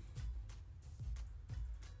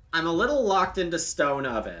a little locked into Stone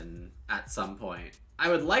Oven at some point. I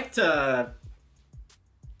would like to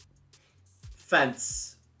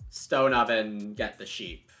fence Stone Oven, get the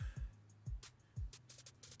sheep.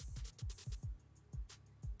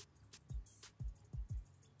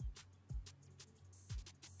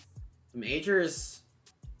 Major's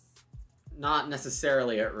not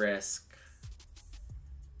necessarily at risk,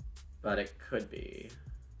 but it could be.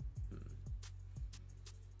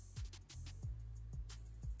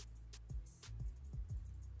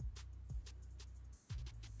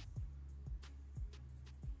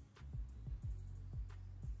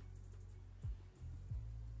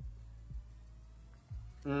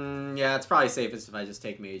 Yeah, it's probably safest if I just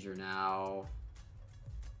take Major now.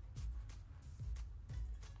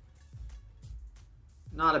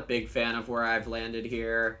 Not a big fan of where I've landed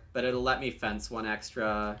here, but it'll let me fence 1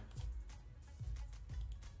 extra.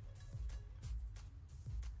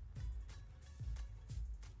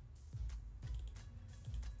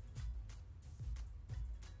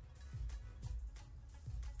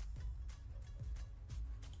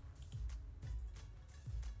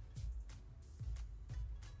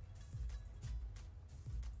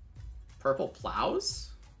 Purple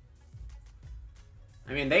plows?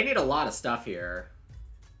 I mean, they need a lot of stuff here.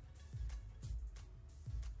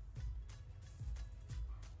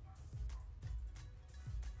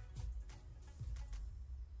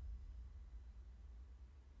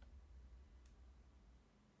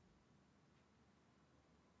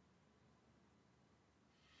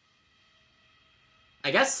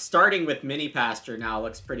 I guess starting with mini pasture now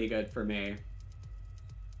looks pretty good for me.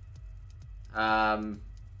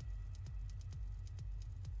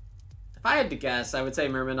 If I had to guess, I would say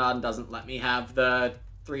Myrmidon doesn't let me have the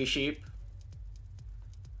 3 sheep.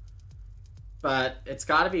 But it's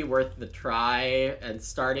got to be worth the try, and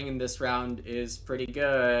starting in this round is pretty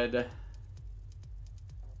good.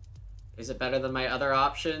 Is it better than my other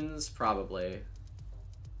options? Probably.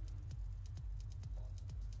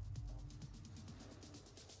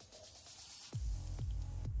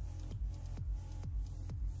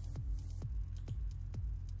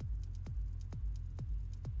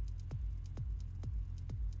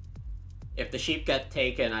 If the sheep get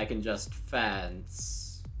taken, I can just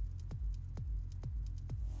fence.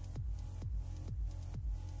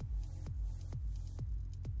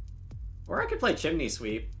 Or I could play Chimney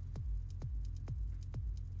Sweep.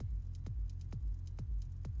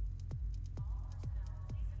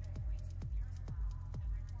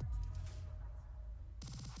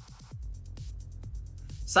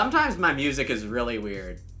 Sometimes my music is really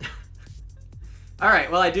weird. Alright,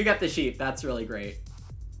 well I do get the sheep. That's really great.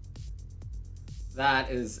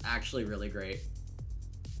 That is actually really great.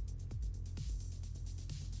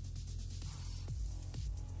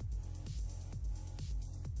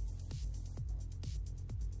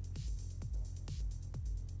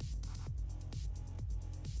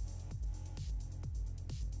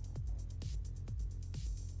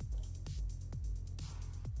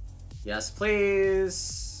 Yes,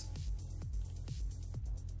 please.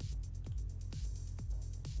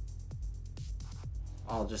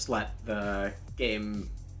 I'll just let the game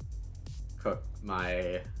cook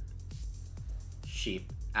my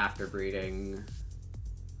sheep after breeding.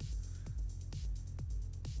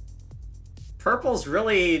 Purple's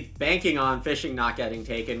really banking on fishing not getting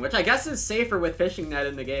taken, which I guess is safer with fishing net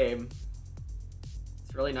in the game.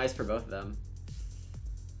 It's really nice for both of them.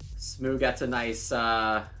 Smoo gets a nice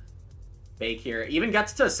bake here. Even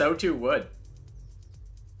gets to sow 2 wood.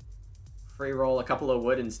 Pre-roll a couple of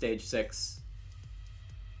wood in stage 6.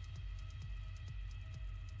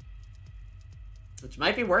 Which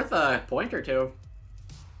might be worth a point or two.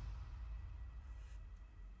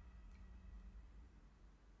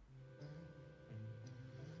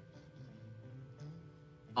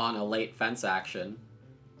 On a late fence action.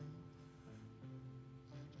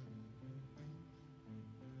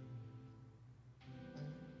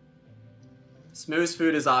 Smooth's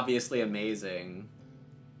food is obviously amazing.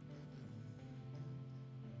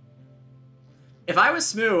 If I was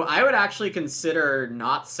Smoo, I would actually consider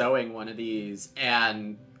not sowing one of these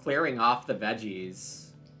and clearing off the veggies.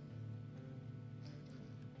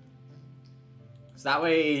 So that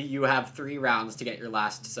way you have 3 rounds to get your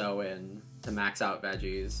last sow in to max out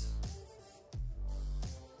veggies.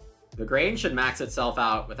 The grain should max itself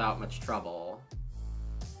out without much trouble.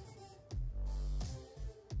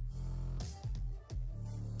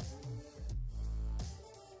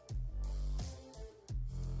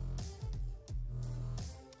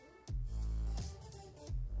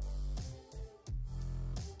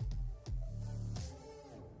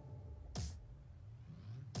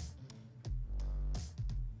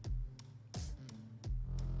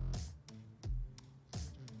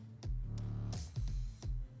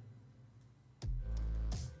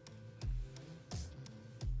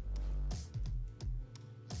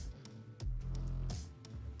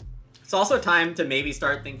 It's also time to maybe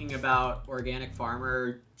start thinking about organic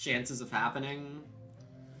farmer chances of happening.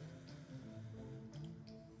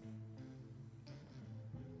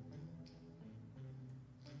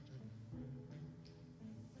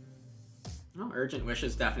 Oh, Urgent Wish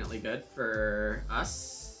is definitely good for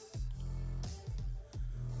us.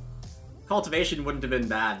 Cultivation wouldn't have been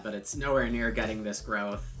bad, but it's nowhere near getting this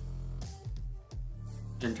growth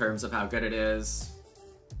in terms of how good it is.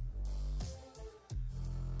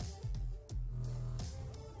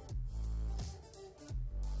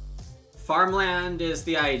 Farmland is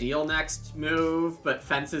the ideal next move, but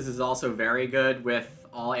Fences is also very good with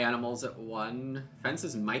all animals at 1.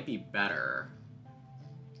 Fences might be better.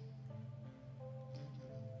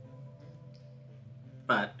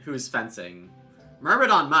 But who's fencing?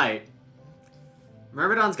 Myrmidon might.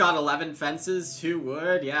 Myrmidon's got 11 fences, 2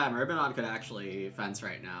 wood. Yeah, Myrmidon could actually fence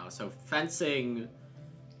right now. So fencing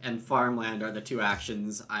and farmland are the 2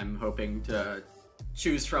 actions I'm hoping to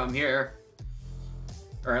choose from here.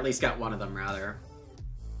 Or at least get one of them, rather.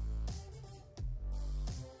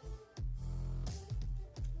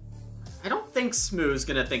 I don't think Smoo's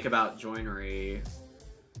gonna think about joinery.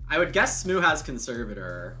 I would guess Smoo has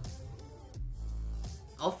Conservator.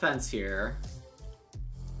 I'll fence here.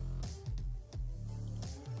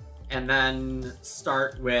 And then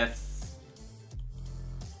start with...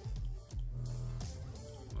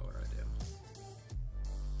 what would I do?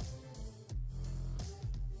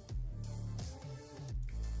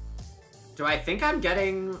 Do I think I'm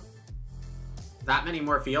getting that many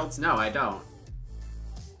more fields? No, I don't.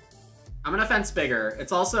 I'm gonna fence bigger.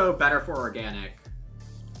 It's also better for organic.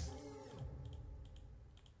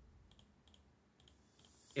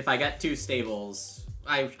 If I get 2 stables,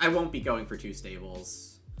 I won't be going for 2 stables.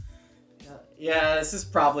 Yeah, this is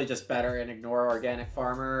probably just better and ignore organic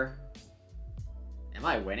farmer. Am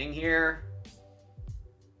I winning here?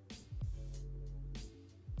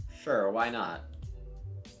 Sure, why not?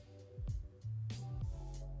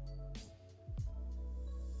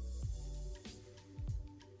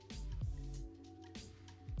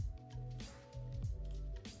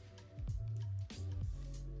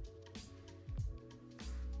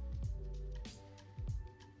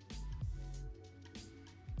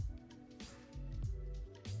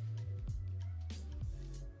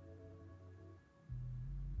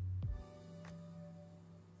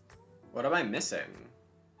 What am I missing?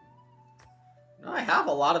 No, I have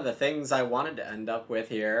a lot of the things I wanted to end up with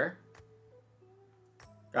here.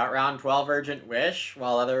 Got round 12 Urgent Wish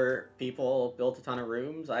while other people built a ton of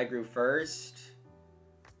rooms. I grew first.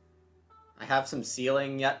 I have some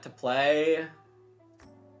ceiling yet to play.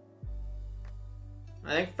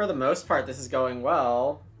 I think for the most part this is going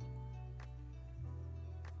well.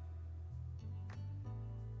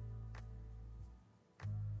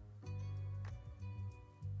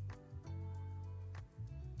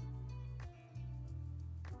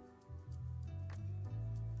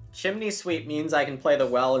 Chimney Sweep means I can play the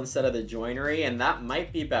well instead of the joinery, and that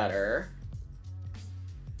might be better.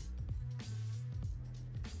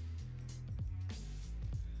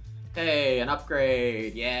 Hey, an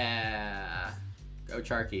upgrade, yeah. Go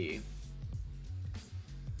Charky.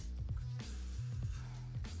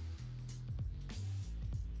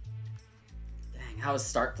 Dang, how is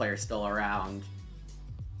Start Player still around?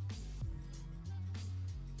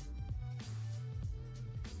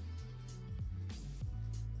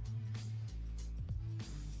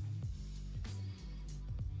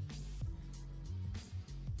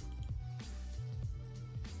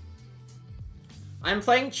 I'm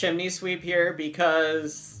playing Chimney Sweep here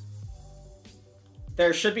because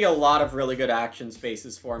there should be a lot of really good action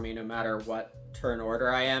spaces for me no matter what turn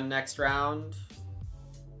order I am next round.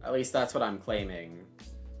 At least that's what I'm claiming.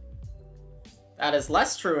 That is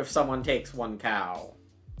less true if someone takes one cow.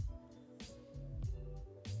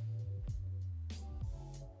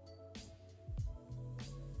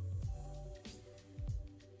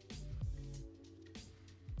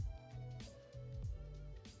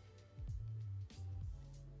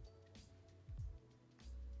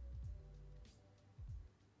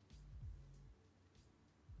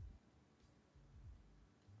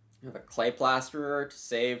 I have a clay plasterer to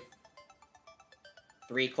save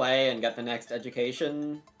 3 clay and get the next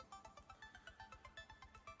education.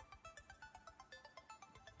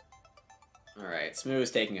 Alright,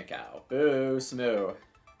 Smoo's taking a cow. Boo, Smoo.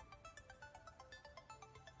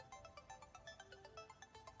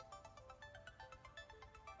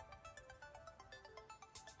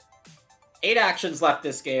 Eight actions left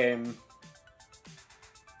this game.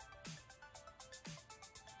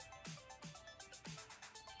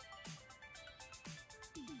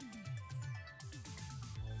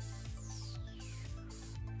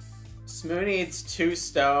 Smoo needs 2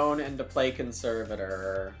 stone and to play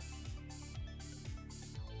Conservator.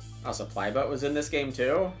 Oh, Supply Boat was in this game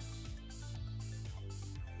too?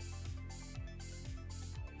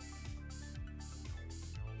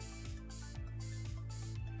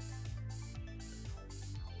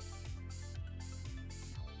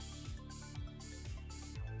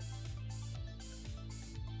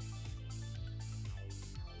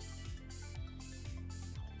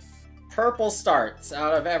 Purple starts.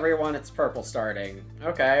 Out of everyone, it's purple starting.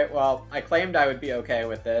 Okay, well, I claimed I would be okay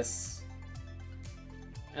with this.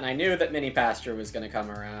 And I knew that Mini Pasture was going to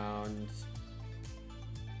come around.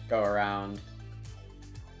 Go around.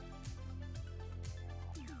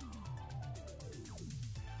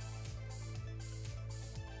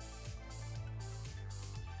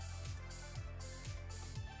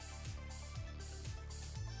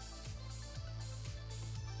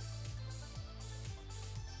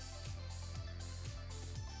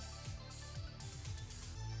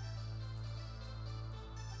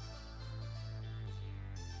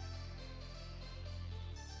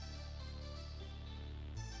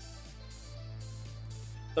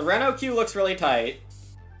 The Reno queue looks really tight.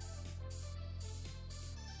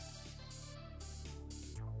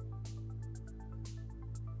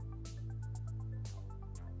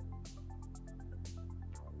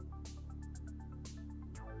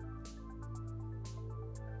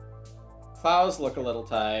 Plows look a little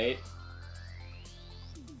tight.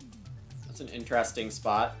 That's an interesting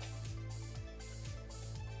spot.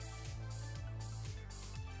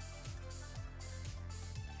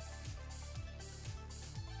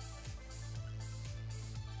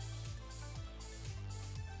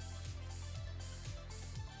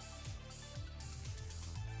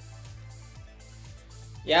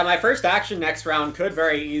 Yeah, my first action next round could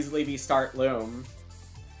very easily be start Loom.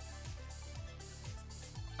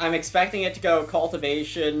 I'm expecting it to go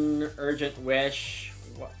Cultivation, Urgent Wish.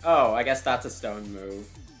 Oh, I guess that's a stone move.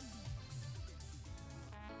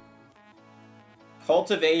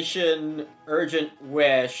 Cultivation, Urgent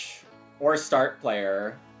Wish, or Start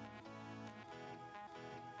Player.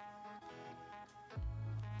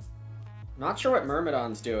 Not sure what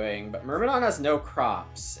Myrmidon's doing, but Myrmidon has no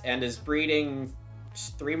crops and is breeding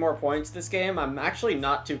 3 more points this game. I'm actually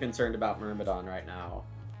not too concerned about Myrmidon right now.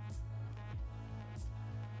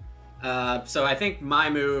 So I think my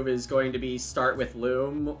move is going to be start with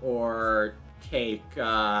Loom or take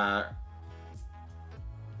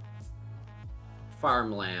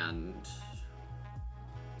Farmland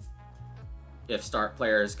if start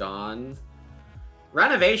player is gone.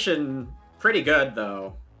 Renovation, pretty good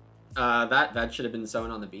though. That should have been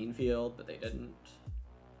sown on the bean field, but they didn't.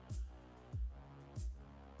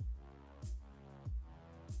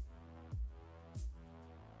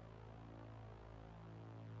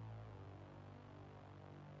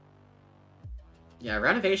 Yeah,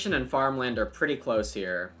 Renovation and Farmland are pretty close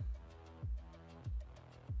here.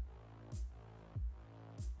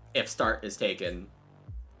 If start is taken.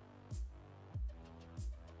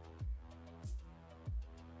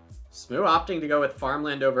 Smoo opting to go with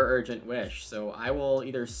Farmland over Urgent Wish, so I will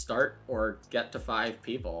either start or get to 5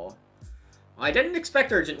 people. Well, I didn't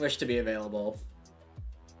expect Urgent Wish to be available.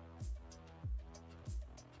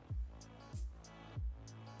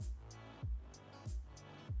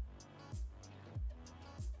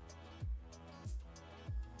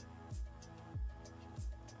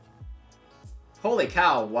 Holy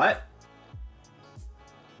cow, what?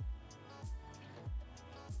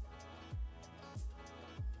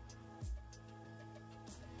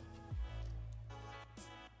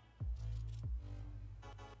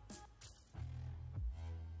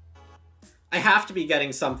 I have to be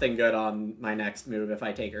getting something good on my next move if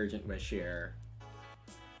I take Urgent Wish here.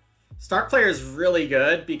 Start player is really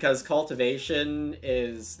good because cultivation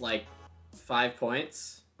is like 5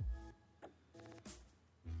 points.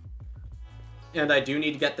 And I do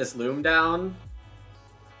need to get this loom down.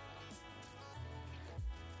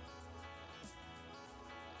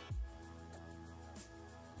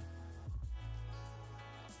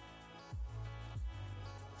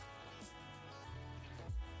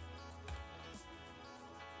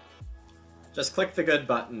 Just click the good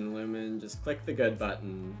button, Lumen. Just click the good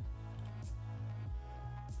button.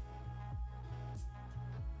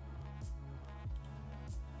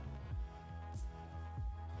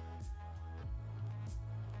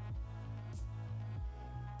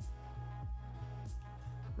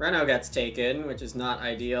 Reno gets taken, which is not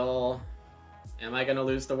ideal. Am I gonna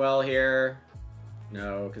lose the well here?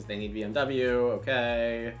 No, because they need BMW.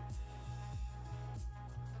 Okay.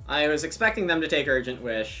 I was expecting them to take Urgent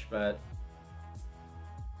Wish, but...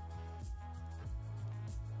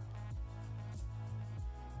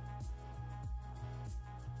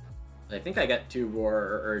 I think I get 2 War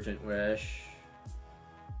or Urgent Wish.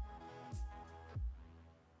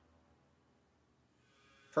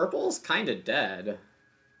 Purple's kinda dead.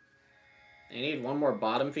 They need 1 more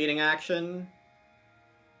bottom feeding action.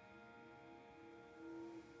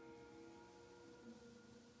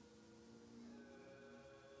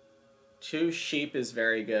 Two sheep is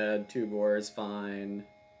very good. 2 boar is fine.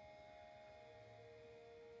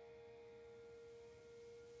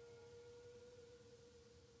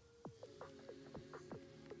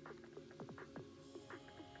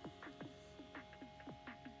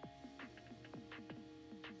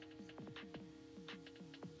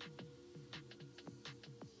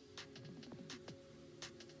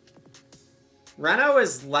 Reno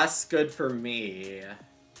is less good for me.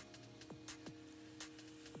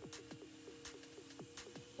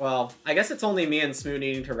 Well, I guess it's only me and Smoo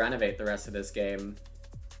needing to renovate the rest of this game.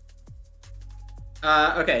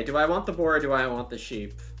 Okay, do I want the boar or do I want the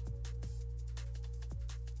sheep?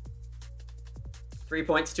 3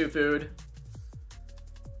 points, 2 food.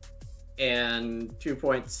 And 2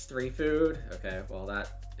 points, 3 food. Okay, well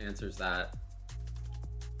that answers that.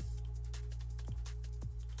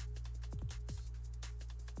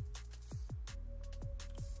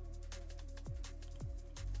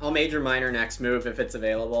 I'll major minor next move if it's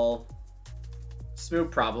available. Smoo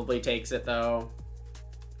probably takes it though.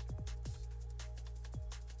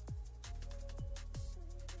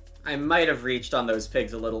 I might have reached on those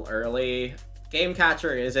pigs a little early. Game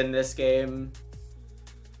Catcher is in this game.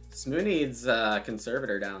 Smoo needs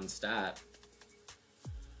Conservator down stat.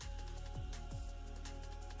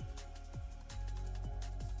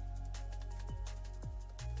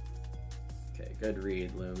 Okay, good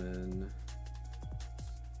read, Lumen.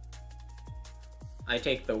 I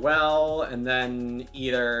take the well, and then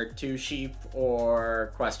either 2 sheep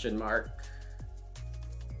or question mark.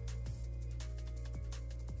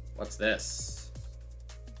 What's this?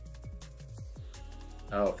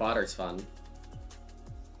 Oh, fodder's fun.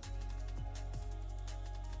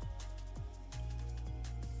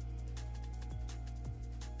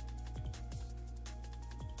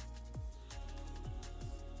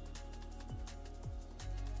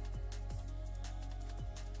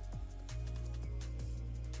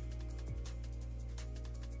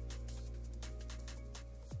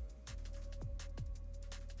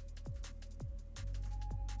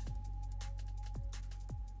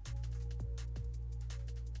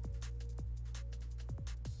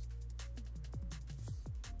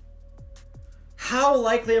 How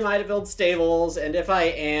likely am I to build stables? And if I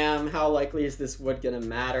am, how likely is this wood gonna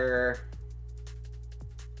matter?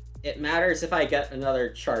 It matters if I get another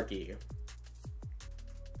Charky.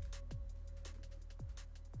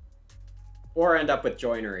 Or end up with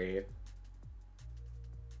joinery.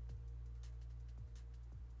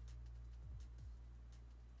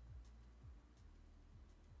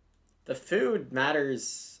 The food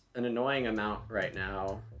matters an annoying amount right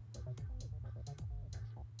now.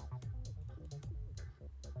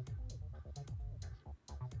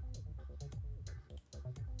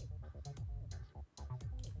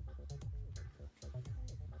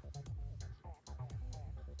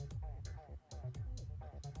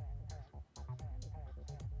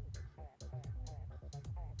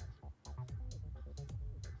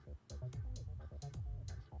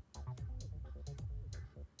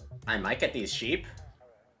 I might get these sheep.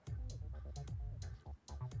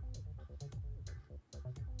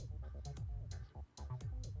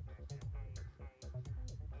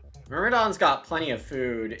 Myrmidon's got plenty of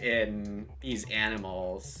food in these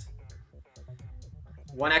animals.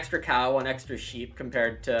 1 extra cow, 1 extra sheep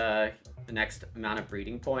compared to the next amount of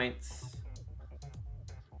breeding points.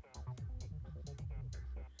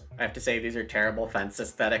 I have to say, these are terrible fence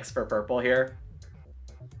aesthetics for purple here.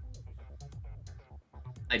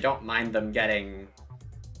 I don't mind them getting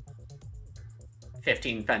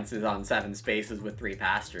 15 fences on 7 spaces with 3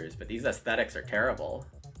 pastures, but these aesthetics are terrible.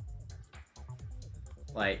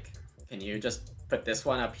 Like, can you just put this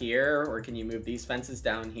one up here, or can you move these fences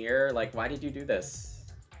down here? Like, why did you do this?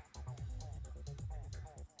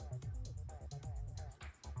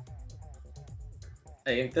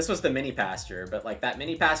 I think this was the mini pasture, but like that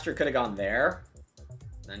mini pasture could have gone there,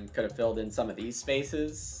 and could have filled in some of these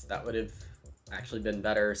spaces. That would have actually been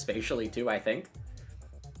better spatially too, I think.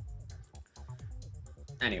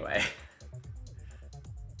 Anyway.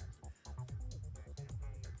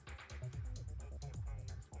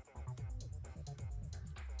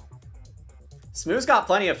 Smooth's got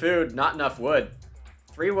plenty of food, not enough wood.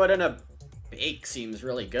 3 wood and a bake seems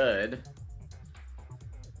really good.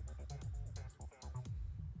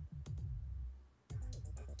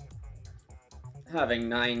 Having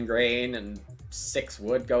 9 grain and 6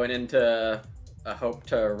 wood going into a hope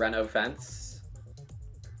to reno fence.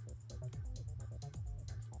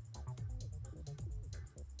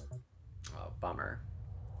 Oh, bummer.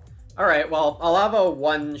 Alright, well, I'll have a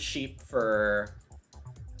 1 sheep for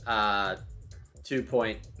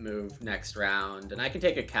 2-point move next round, and I can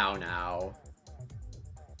take a cow now.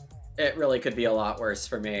 It really could be a lot worse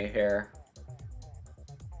for me here.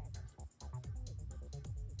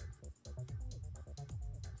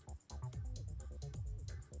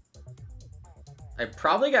 I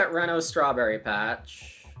probably got Reno Strawberry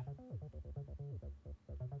Patch.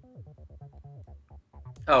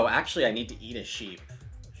 Oh, actually, I need to eat a sheep.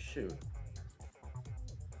 Shoot.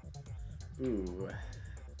 Ooh.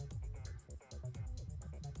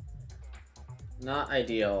 Not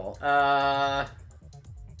ideal.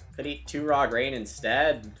 Could eat 2 raw grain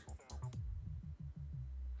instead.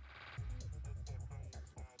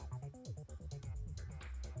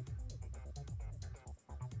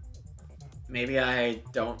 Maybe I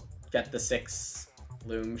don't get the 6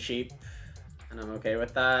 loom sheep, and I'm okay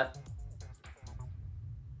with that.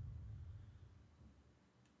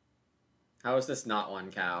 How is this not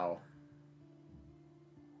 1 cow?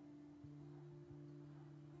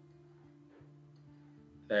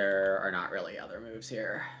 There are not really other moves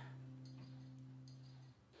here.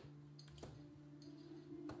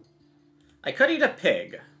 I could eat a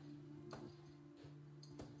pig.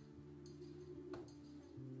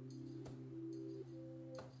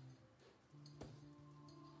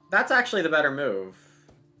 That's actually the better move.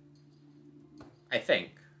 I think.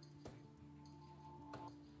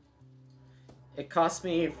 It cost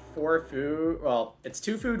me 4 food. Well, it's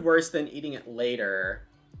 2 food worse than eating it later.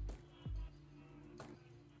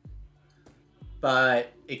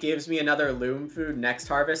 But it gives me another loom food next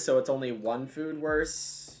harvest, so it's only 1 food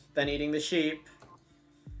worse than eating the sheep.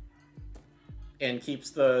 And keeps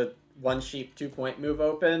the 1 sheep 2-point move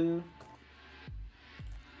open.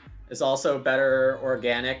 Is also better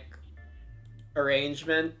organic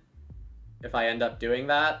arrangement if I end up doing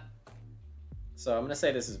that. So I'm gonna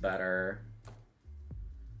say this is better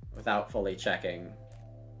without fully checking.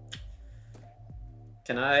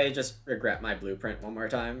 Can I just regret my blueprint one more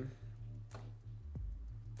time?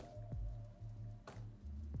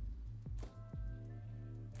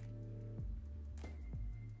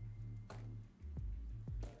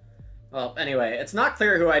 Well, anyway, it's not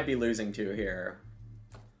clear who I'd be losing to here.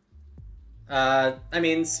 I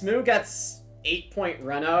mean, Smoo gets 8-point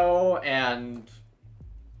Reno, and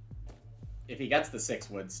if he gets the 6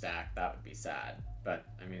 wood stack, that would be sad. But,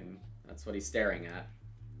 I mean, that's what he's staring at.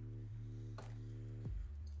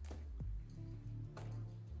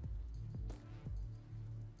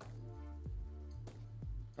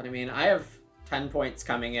 But, I mean, I have 10 points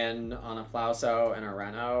coming in on a Plauso and a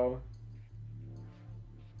Reno.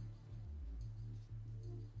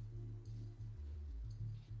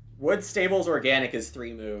 Wood Stables Organic is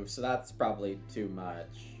 3 moves, so that's probably too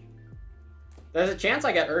much. There's a chance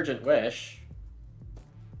I get Urgent Wish.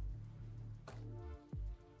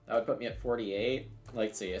 That would put me at 48.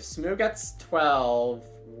 Let's see, if Smoo gets 12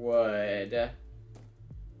 wood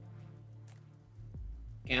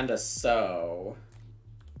and a sow.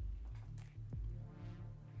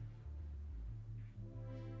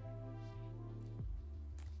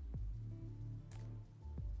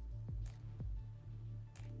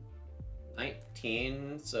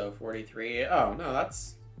 So 43. Oh, no,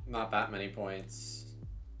 that's not that many points.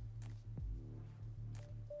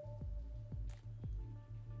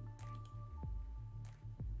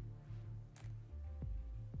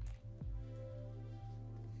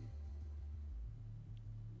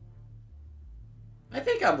 I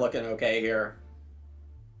think I'm looking okay here.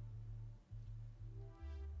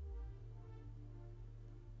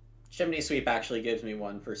 Chimney Sweep actually gives me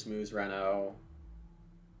one for Smooth Reno.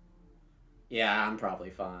 Yeah, I'm probably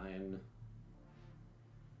fine.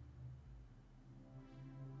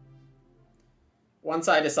 Once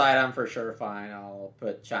I decide I'm for sure fine, I'll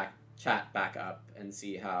put chat back up and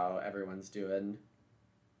see how everyone's doing.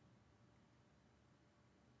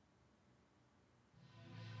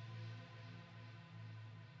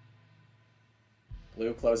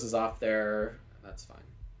 Blue closes off there. That's fine.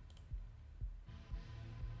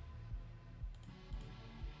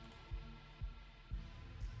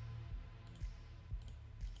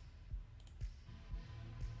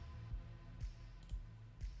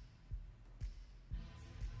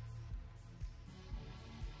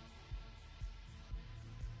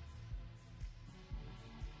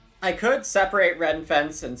 I could separate Red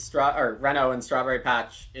Fence and Reno and Strawberry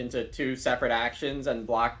Patch into two separate actions and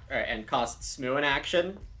block and cost Smoo an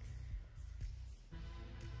action.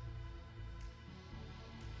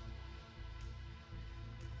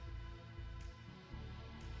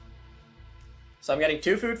 So I'm getting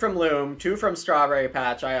 2 food from Loom, 2 from Strawberry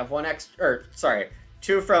Patch. I have 1 extra, or sorry,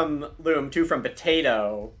 2 from Loom, 2 from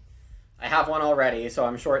Potato. I have 1 already, so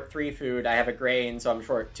I'm short 3 food. I have a grain, so I'm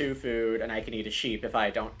short 2 food, and I can eat a sheep if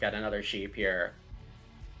I don't get another sheep here.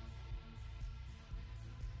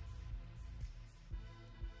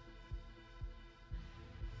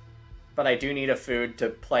 But I do need a food to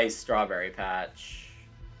play Strawberry Patch.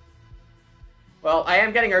 Well, I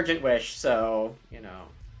am getting Urgent Wish, so, you know.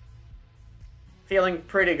 Feeling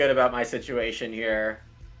pretty good about my situation here.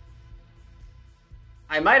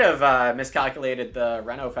 I might have miscalculated the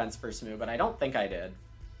Reno fence for Smoo, but I don't think I did.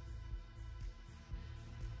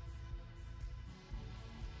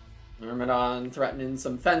 Myrmidon threatening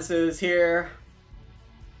some fences here.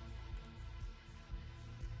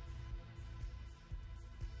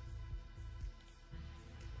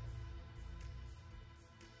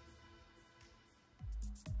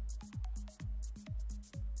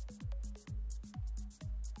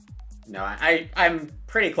 No, I'm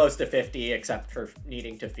pretty close to 50, except for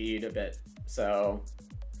needing to feed a bit, so...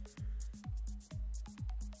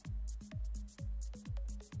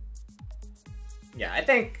 Yeah, I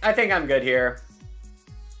think I'm good here.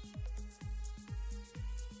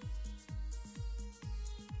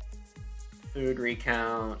 Food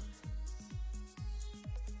recount.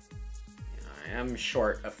 Yeah, I am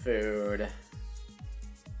short of food.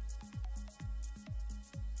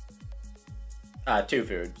 2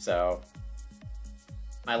 food, so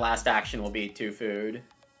my last action will be 2 food.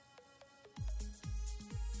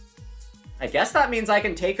 I guess that means I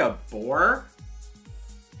can take a boar.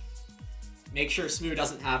 Make sure Smoo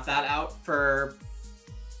doesn't have that out for...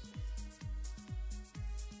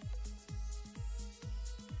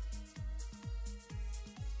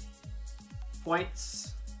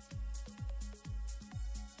 points.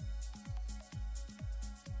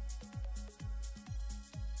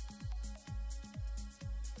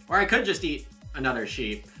 Or I could just eat another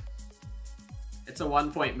sheep. It's a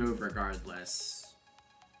 1-point move regardless.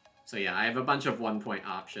 So yeah, I have a bunch of 1-point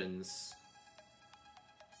options.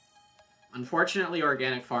 Unfortunately,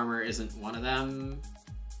 Organic Farmer isn't one of them.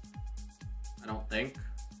 I don't think.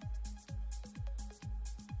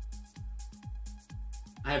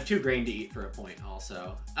 I have 2 grain to eat for a point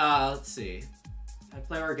also. Let's see. If I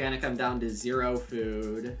play Organic, I'm down to 0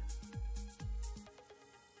 food.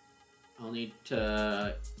 I'll need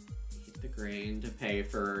to eat the grain to pay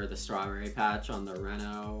for the Strawberry Patch on the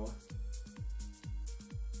Reno.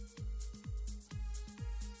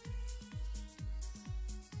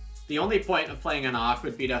 The only point of playing an Ock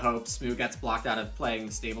would be to hope Smoo gets blocked out of playing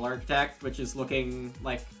Stable Architect, which is looking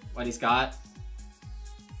like what he's got.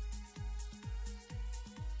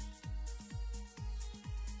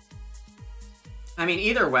 I mean,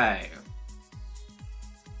 either way,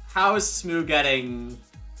 how is Smoo getting,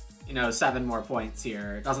 you know, 7 more points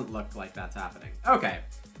here? It doesn't look like that's happening. Okay.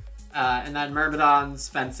 And then Myrmidon's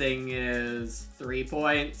fencing is 3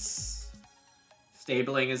 points.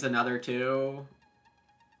 Stabling is another 2.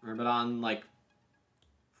 Myrmidon, like,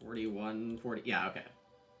 41, 40... Yeah, okay.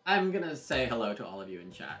 I'm gonna say hello to all of you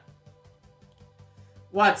in chat.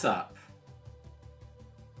 What's up?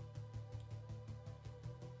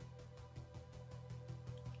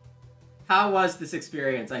 How was this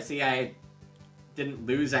experience? I see I didn't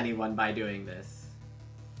lose anyone by doing this.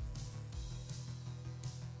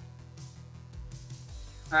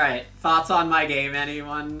 Alright, thoughts on my game,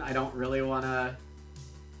 anyone? I don't really want to...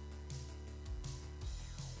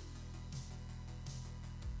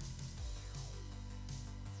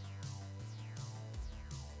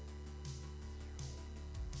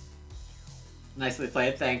 Nicely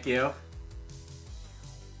played, thank you.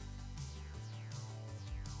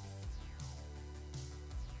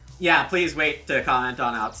 Yeah, please wait to comment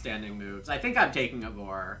on outstanding moves. I think I'm taking a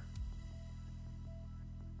boar.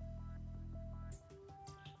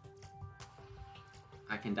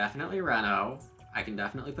 I can definitely Reno. I can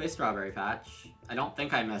definitely play Strawberry Patch. I don't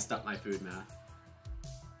think I messed up my food math.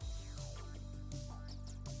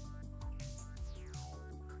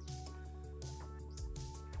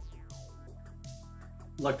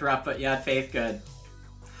 Looked rough, but you had faith. Good.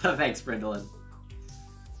 Thanks, Brindlin.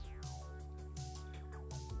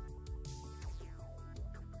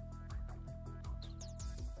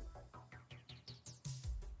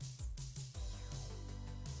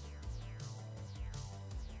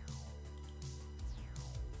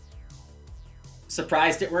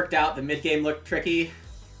 Surprised it worked out. The mid-game looked tricky.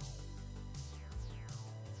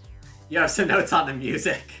 You have some notes on the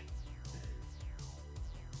music.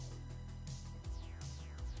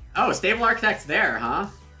 Oh, Stable Architect's there, huh?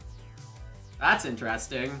 That's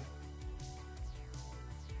interesting.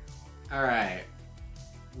 Alright.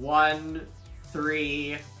 1,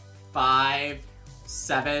 3, 5,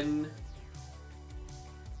 7...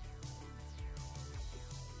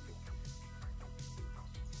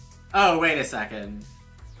 Oh, wait a second.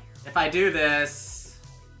 If I do this...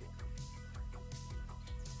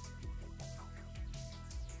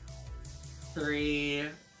 3,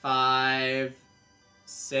 5,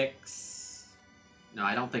 6... No,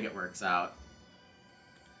 I don't think it works out.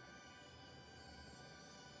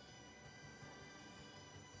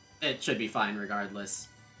 It should be fine regardless.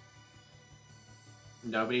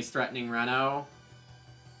 Nobody's threatening Reno.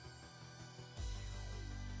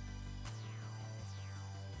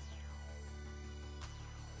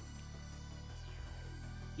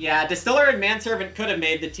 Yeah, Distiller and Manservant could have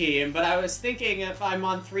made the team, but I was thinking if I'm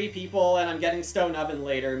on 3 people and I'm getting Stone Oven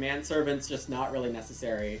later, Manservant's just not really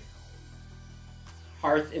necessary.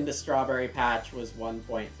 Hearth into Strawberry Patch was 1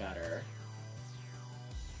 point better.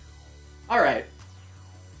 Alright.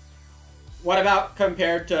 What about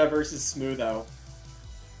compared to versus Smootho?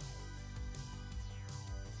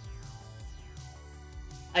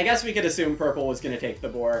 I guess we could assume Purple was going to take the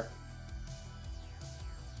boar.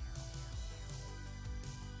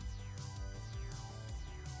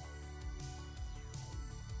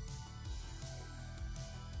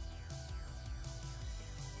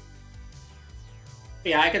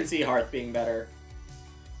 Yeah, I can see Hearth being better.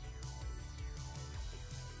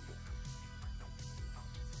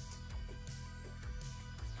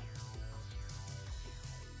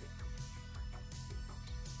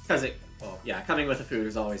 Because it, well, yeah, coming with the food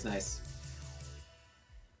is always nice.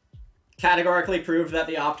 Categorically proved that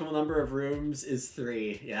the optimal number of rooms is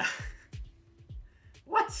 3. Yeah.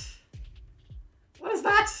 What? What is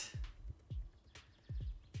that?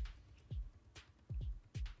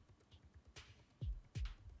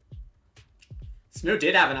 Smoo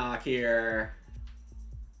did have an Auk here.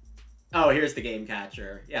 Oh, here's the game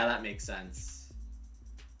catcher. Yeah, that makes sense.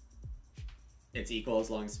 It's equal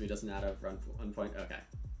as long as Smoo doesn't add a run 1 point. Okay.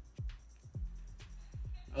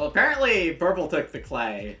 Well, apparently Purple took the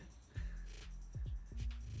clay.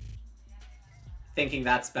 Thinking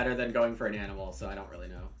that's better than going for an animal, so I don't really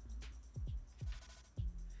know.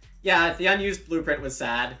 Yeah, the unused blueprint was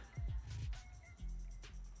sad.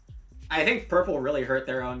 I think Purple really hurt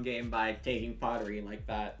their own game by taking pottery like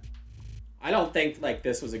that. I don't think like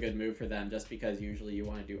this was a good move for them just because usually you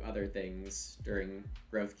want to do other things during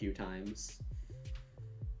growth queue times.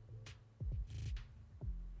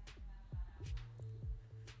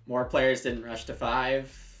 More players didn't rush to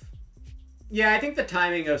 5. Yeah, I think the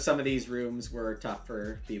timing of some of these rooms were tough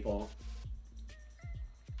for people.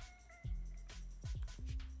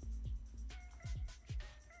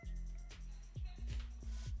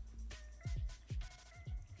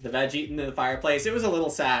 The veg eaten in the fireplace. It was a little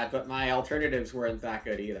sad, but my alternatives weren't that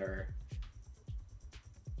good either.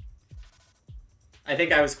 I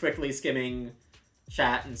think I was quickly skimming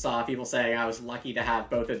chat and saw people saying I was lucky to have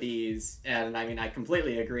both of these, and I mean, I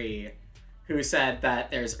completely agree. Who said that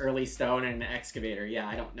there's early stone and an excavator? Yeah,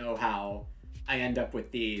 I don't know how I end up with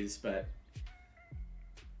these, but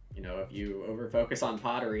you know, if you over-focus on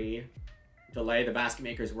pottery, delay the basket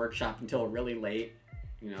maker's workshop until really late,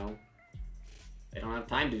 you know, they don't have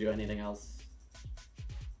time to do anything else.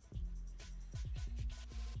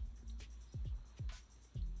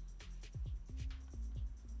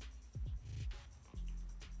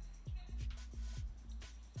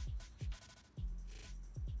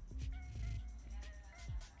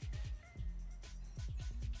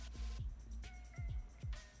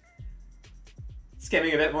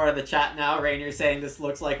 Skimming a bit more of the chat now. Rainier's saying this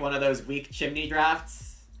looks like one of those weak chimney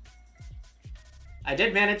drafts. I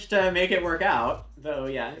did manage to make it work out, though,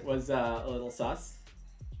 yeah, it was a little sus.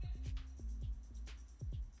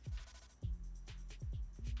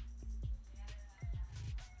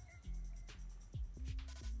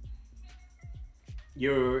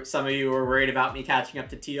 Some of you were worried about me catching up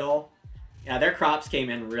to Teal. Yeah, their crops came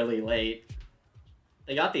in really late.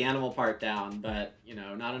 They got the animal part down, but, you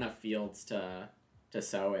know, not enough fields to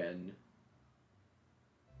sow in.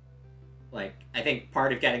 Like, I think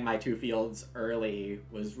part of getting my 2 fields early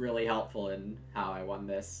was really helpful in how I won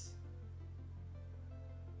this.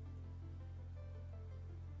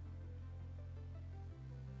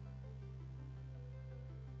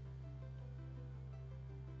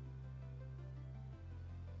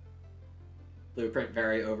 Blueprint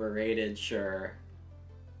very overrated, sure.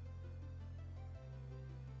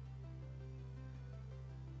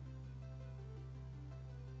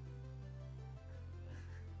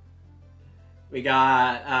 We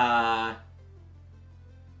got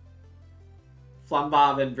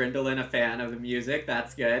Flumbob and Brindlin a fan of the music.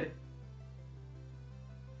 That's good.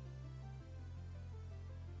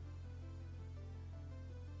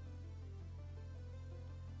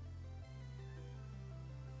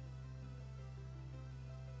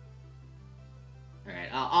 Alright,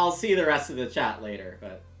 I'll see the rest of the chat later,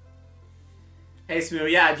 but... Hey, Smoo.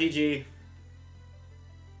 Yeah, GG.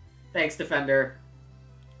 Thanks, Defender.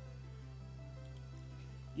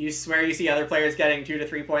 You swear you see other players getting 2 to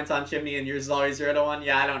 3 points on Chimney and yours is always 0 to 1?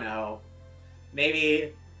 Yeah, I don't know.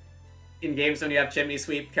 Maybe in games when you have Chimney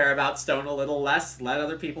Sweep, care about stone a little less. Let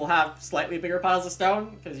other people have slightly bigger piles of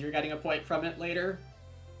stone, because you're getting a point from it later.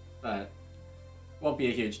 But won't be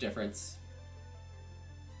a huge difference.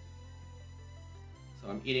 So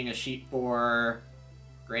I'm eating a sheep for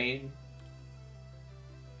grain.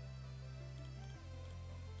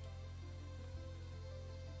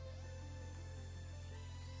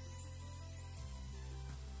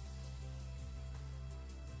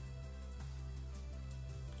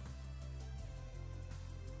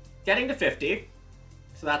 Getting to 50,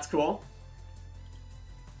 so that's cool.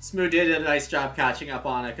 Smoo did a nice job catching up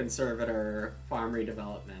on a conservator farm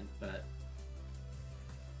redevelopment, but...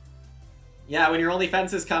 Yeah, when your only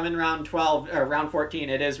fences come in round 12, or round 14,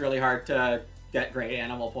 it is really hard to get great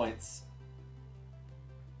animal points.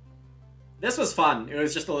 This was fun, it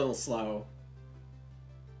was just a little slow.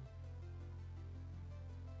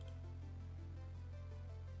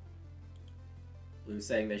 Blue's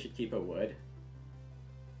saying they should keep a wood.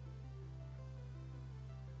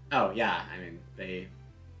 Oh, yeah, I mean, they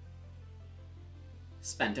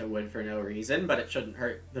spent a wood for no reason, but it shouldn't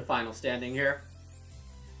hurt the final standing here.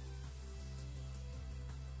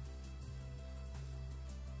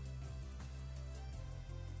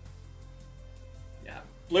 Yeah,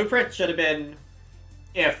 Blueprint should have been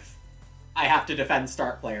if I have to defend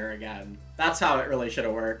start player again. That's how it really should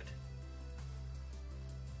have worked.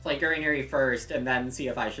 Play Gurineri first, and then see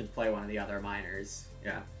if I should play one of the other miners.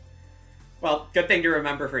 Yeah. Well, good thing to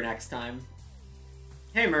remember for next time.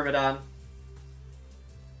 Hey, Myrmidon.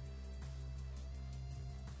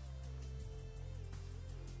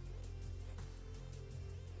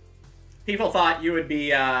 People thought you would be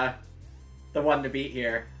the one to beat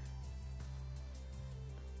here.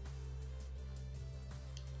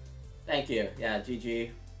 Thank you. Yeah, GG.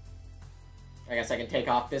 I guess I can take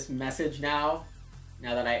off this message now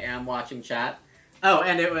that I am watching chat. Oh,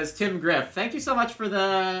 and it was Tim Griff. Thank you so much for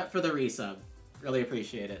the resub. Really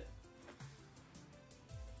appreciate it.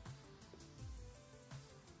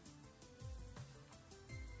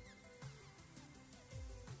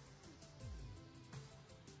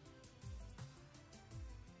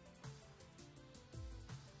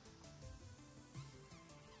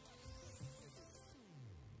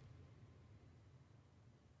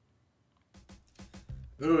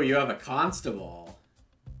 Ooh, you have a constable.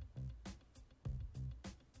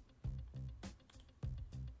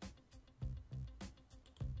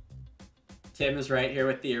 Tim is right here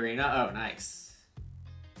with the arena. Oh, nice.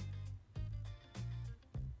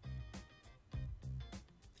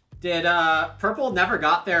 Did Purple never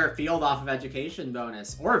got their field off of education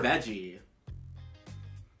bonus or veggie?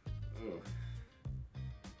 Ooh.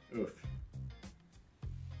 Oof.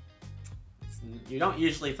 You don't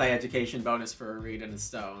usually play education bonus for a reed and a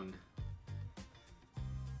stone.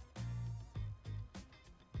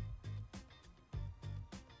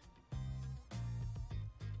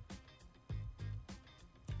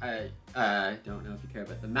 I don't know if you care,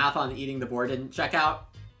 but the math on eating the board didn't check out.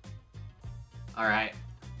 Alright.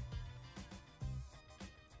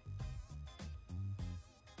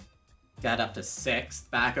 Got up to 6th,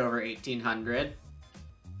 back over 1800.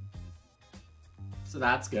 So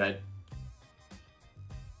that's good.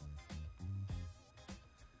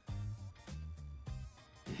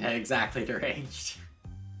 exactly deranged.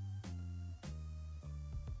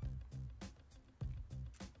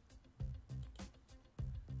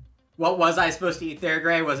 What was I supposed to eat there,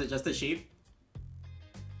 Gray? Was it just a sheep?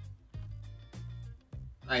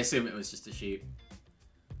 I assume it was just a sheep.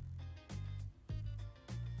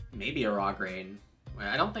 Maybe a raw grain. Wait,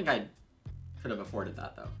 I don't think I could have afforded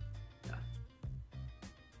that, though. Yeah.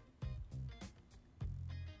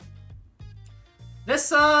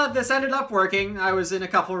 This ended up working. I was in a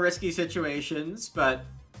couple risky situations, but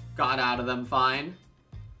got out of them fine.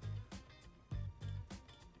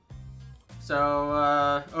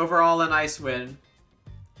 So, overall a nice win.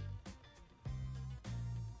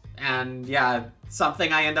 And yeah,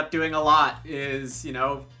 something I end up doing a lot is, you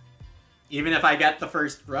know, even if I get the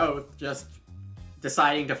first growth, just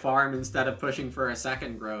deciding to farm instead of pushing for a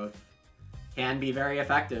second growth can be very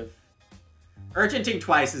effective. Urgenting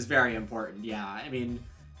twice is very important, yeah. I mean,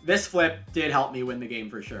 this flip did help me win the game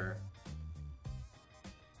for sure.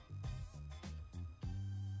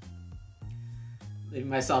 Leaving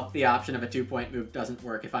myself the option of a 2-point move doesn't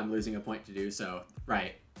work if I'm losing a point to do so.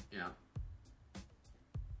 Right, yeah.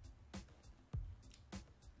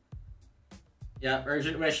 Yeah,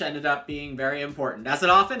 Urgent Wish ended up being very important, as it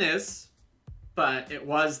often is, but it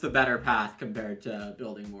was the better path compared to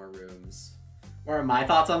building more rooms. What are my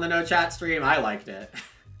thoughts on the no chat stream? I liked it.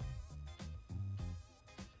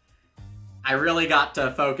 I really got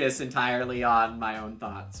to focus entirely on my own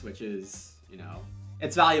thoughts, which is, you know,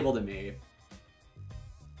 it's valuable to me.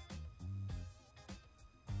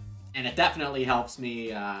 And it definitely helps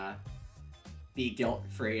me be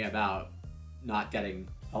guilt-free about not getting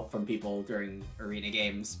help from people during arena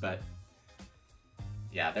games, but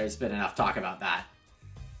yeah, there's been enough talk about that.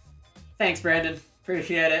 Thanks, Brandon.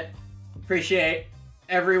 Appreciate it. Appreciate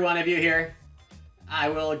every one of you here. I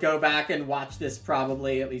will go back and watch this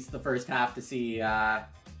probably, at least the first half, to see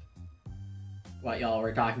what y'all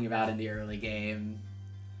were talking about in the early game.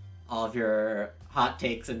 All of your hot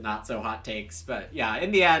takes and not so hot takes. But yeah,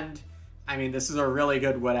 in the end, I mean, this is a really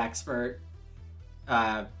good wood expert.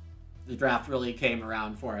 The draft really came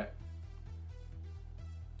around for it.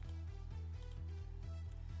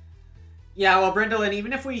 Yeah, well, Brindlin,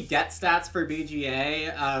 even if we get stats for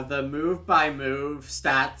BGA, the move-by-move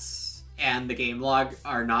stats and the game log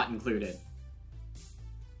are not included.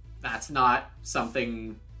 That's not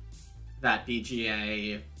something that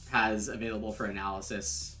BGA has available for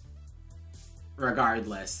analysis,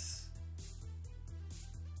 regardless.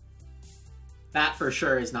 That for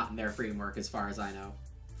sure is not in their framework as far as I know.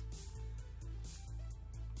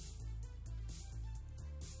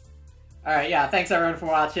 Alright, yeah, thanks everyone for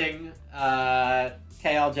watching.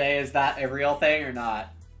 KLJ, is that a real thing or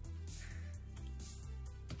not?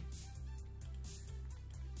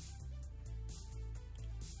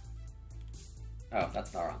 Oh,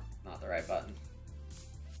 that's not wrong. Not the right button.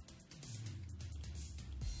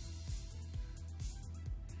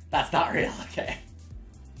 That's not real, okay.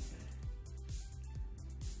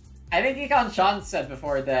 I think Econ Sean said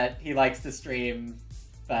before that he likes to stream,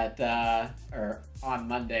 but, or on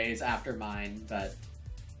Mondays after mine, but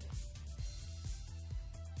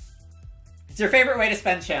it's your favorite way to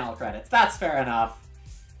spend channel credits. That's fair enough.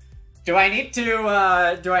 Do I need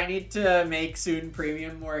to make Soon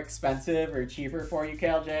Premium more expensive or cheaper for you,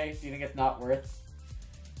 KLJ? Do you think it's not worth?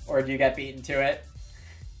 Or do you get beaten to it?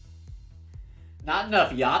 Not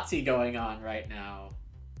enough Yahtzee going on right now.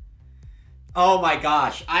 Oh my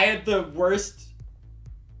gosh, I had the worst...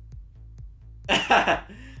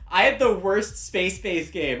 I had the worst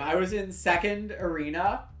space-based game. I was in second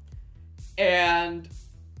arena, and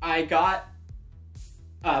I got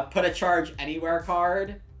put a charge anywhere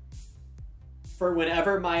card for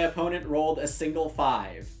whenever my opponent rolled a single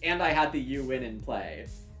 5, and I had the U win in play.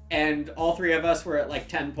 And all three of us were at like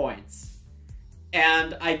 10 points.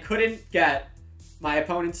 And I couldn't get my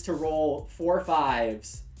opponents to roll 4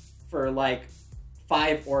 5s for like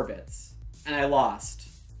 5 orbits. And I lost.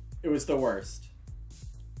 It was the worst.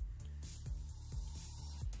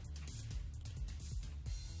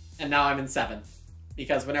 And now I'm in 7th.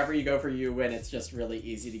 Because whenever you go for U win, it's just really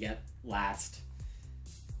easy to get last.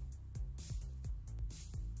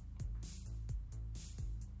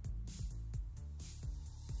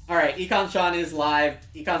 Alright, Econ Sean is live.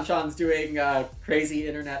 Econ Sean's doing crazy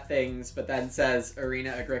internet things, but then says Arena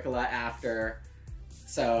Agricola after.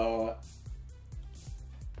 So,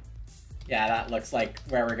 yeah, that looks like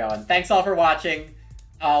where we're going. Thanks all for watching.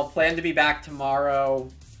 I'll plan to be back tomorrow.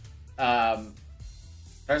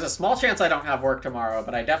 There's a small chance I don't have work tomorrow,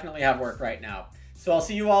 but I definitely have work right now. So I'll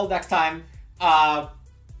see you all next time. I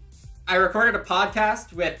recorded a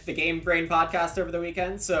podcast with the Game Brain podcast over the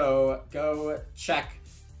weekend, so go check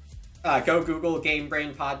Go Google Game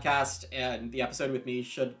Brain Podcast, and the episode with me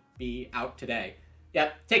should be out today.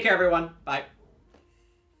 Yep. Take care, everyone. Bye.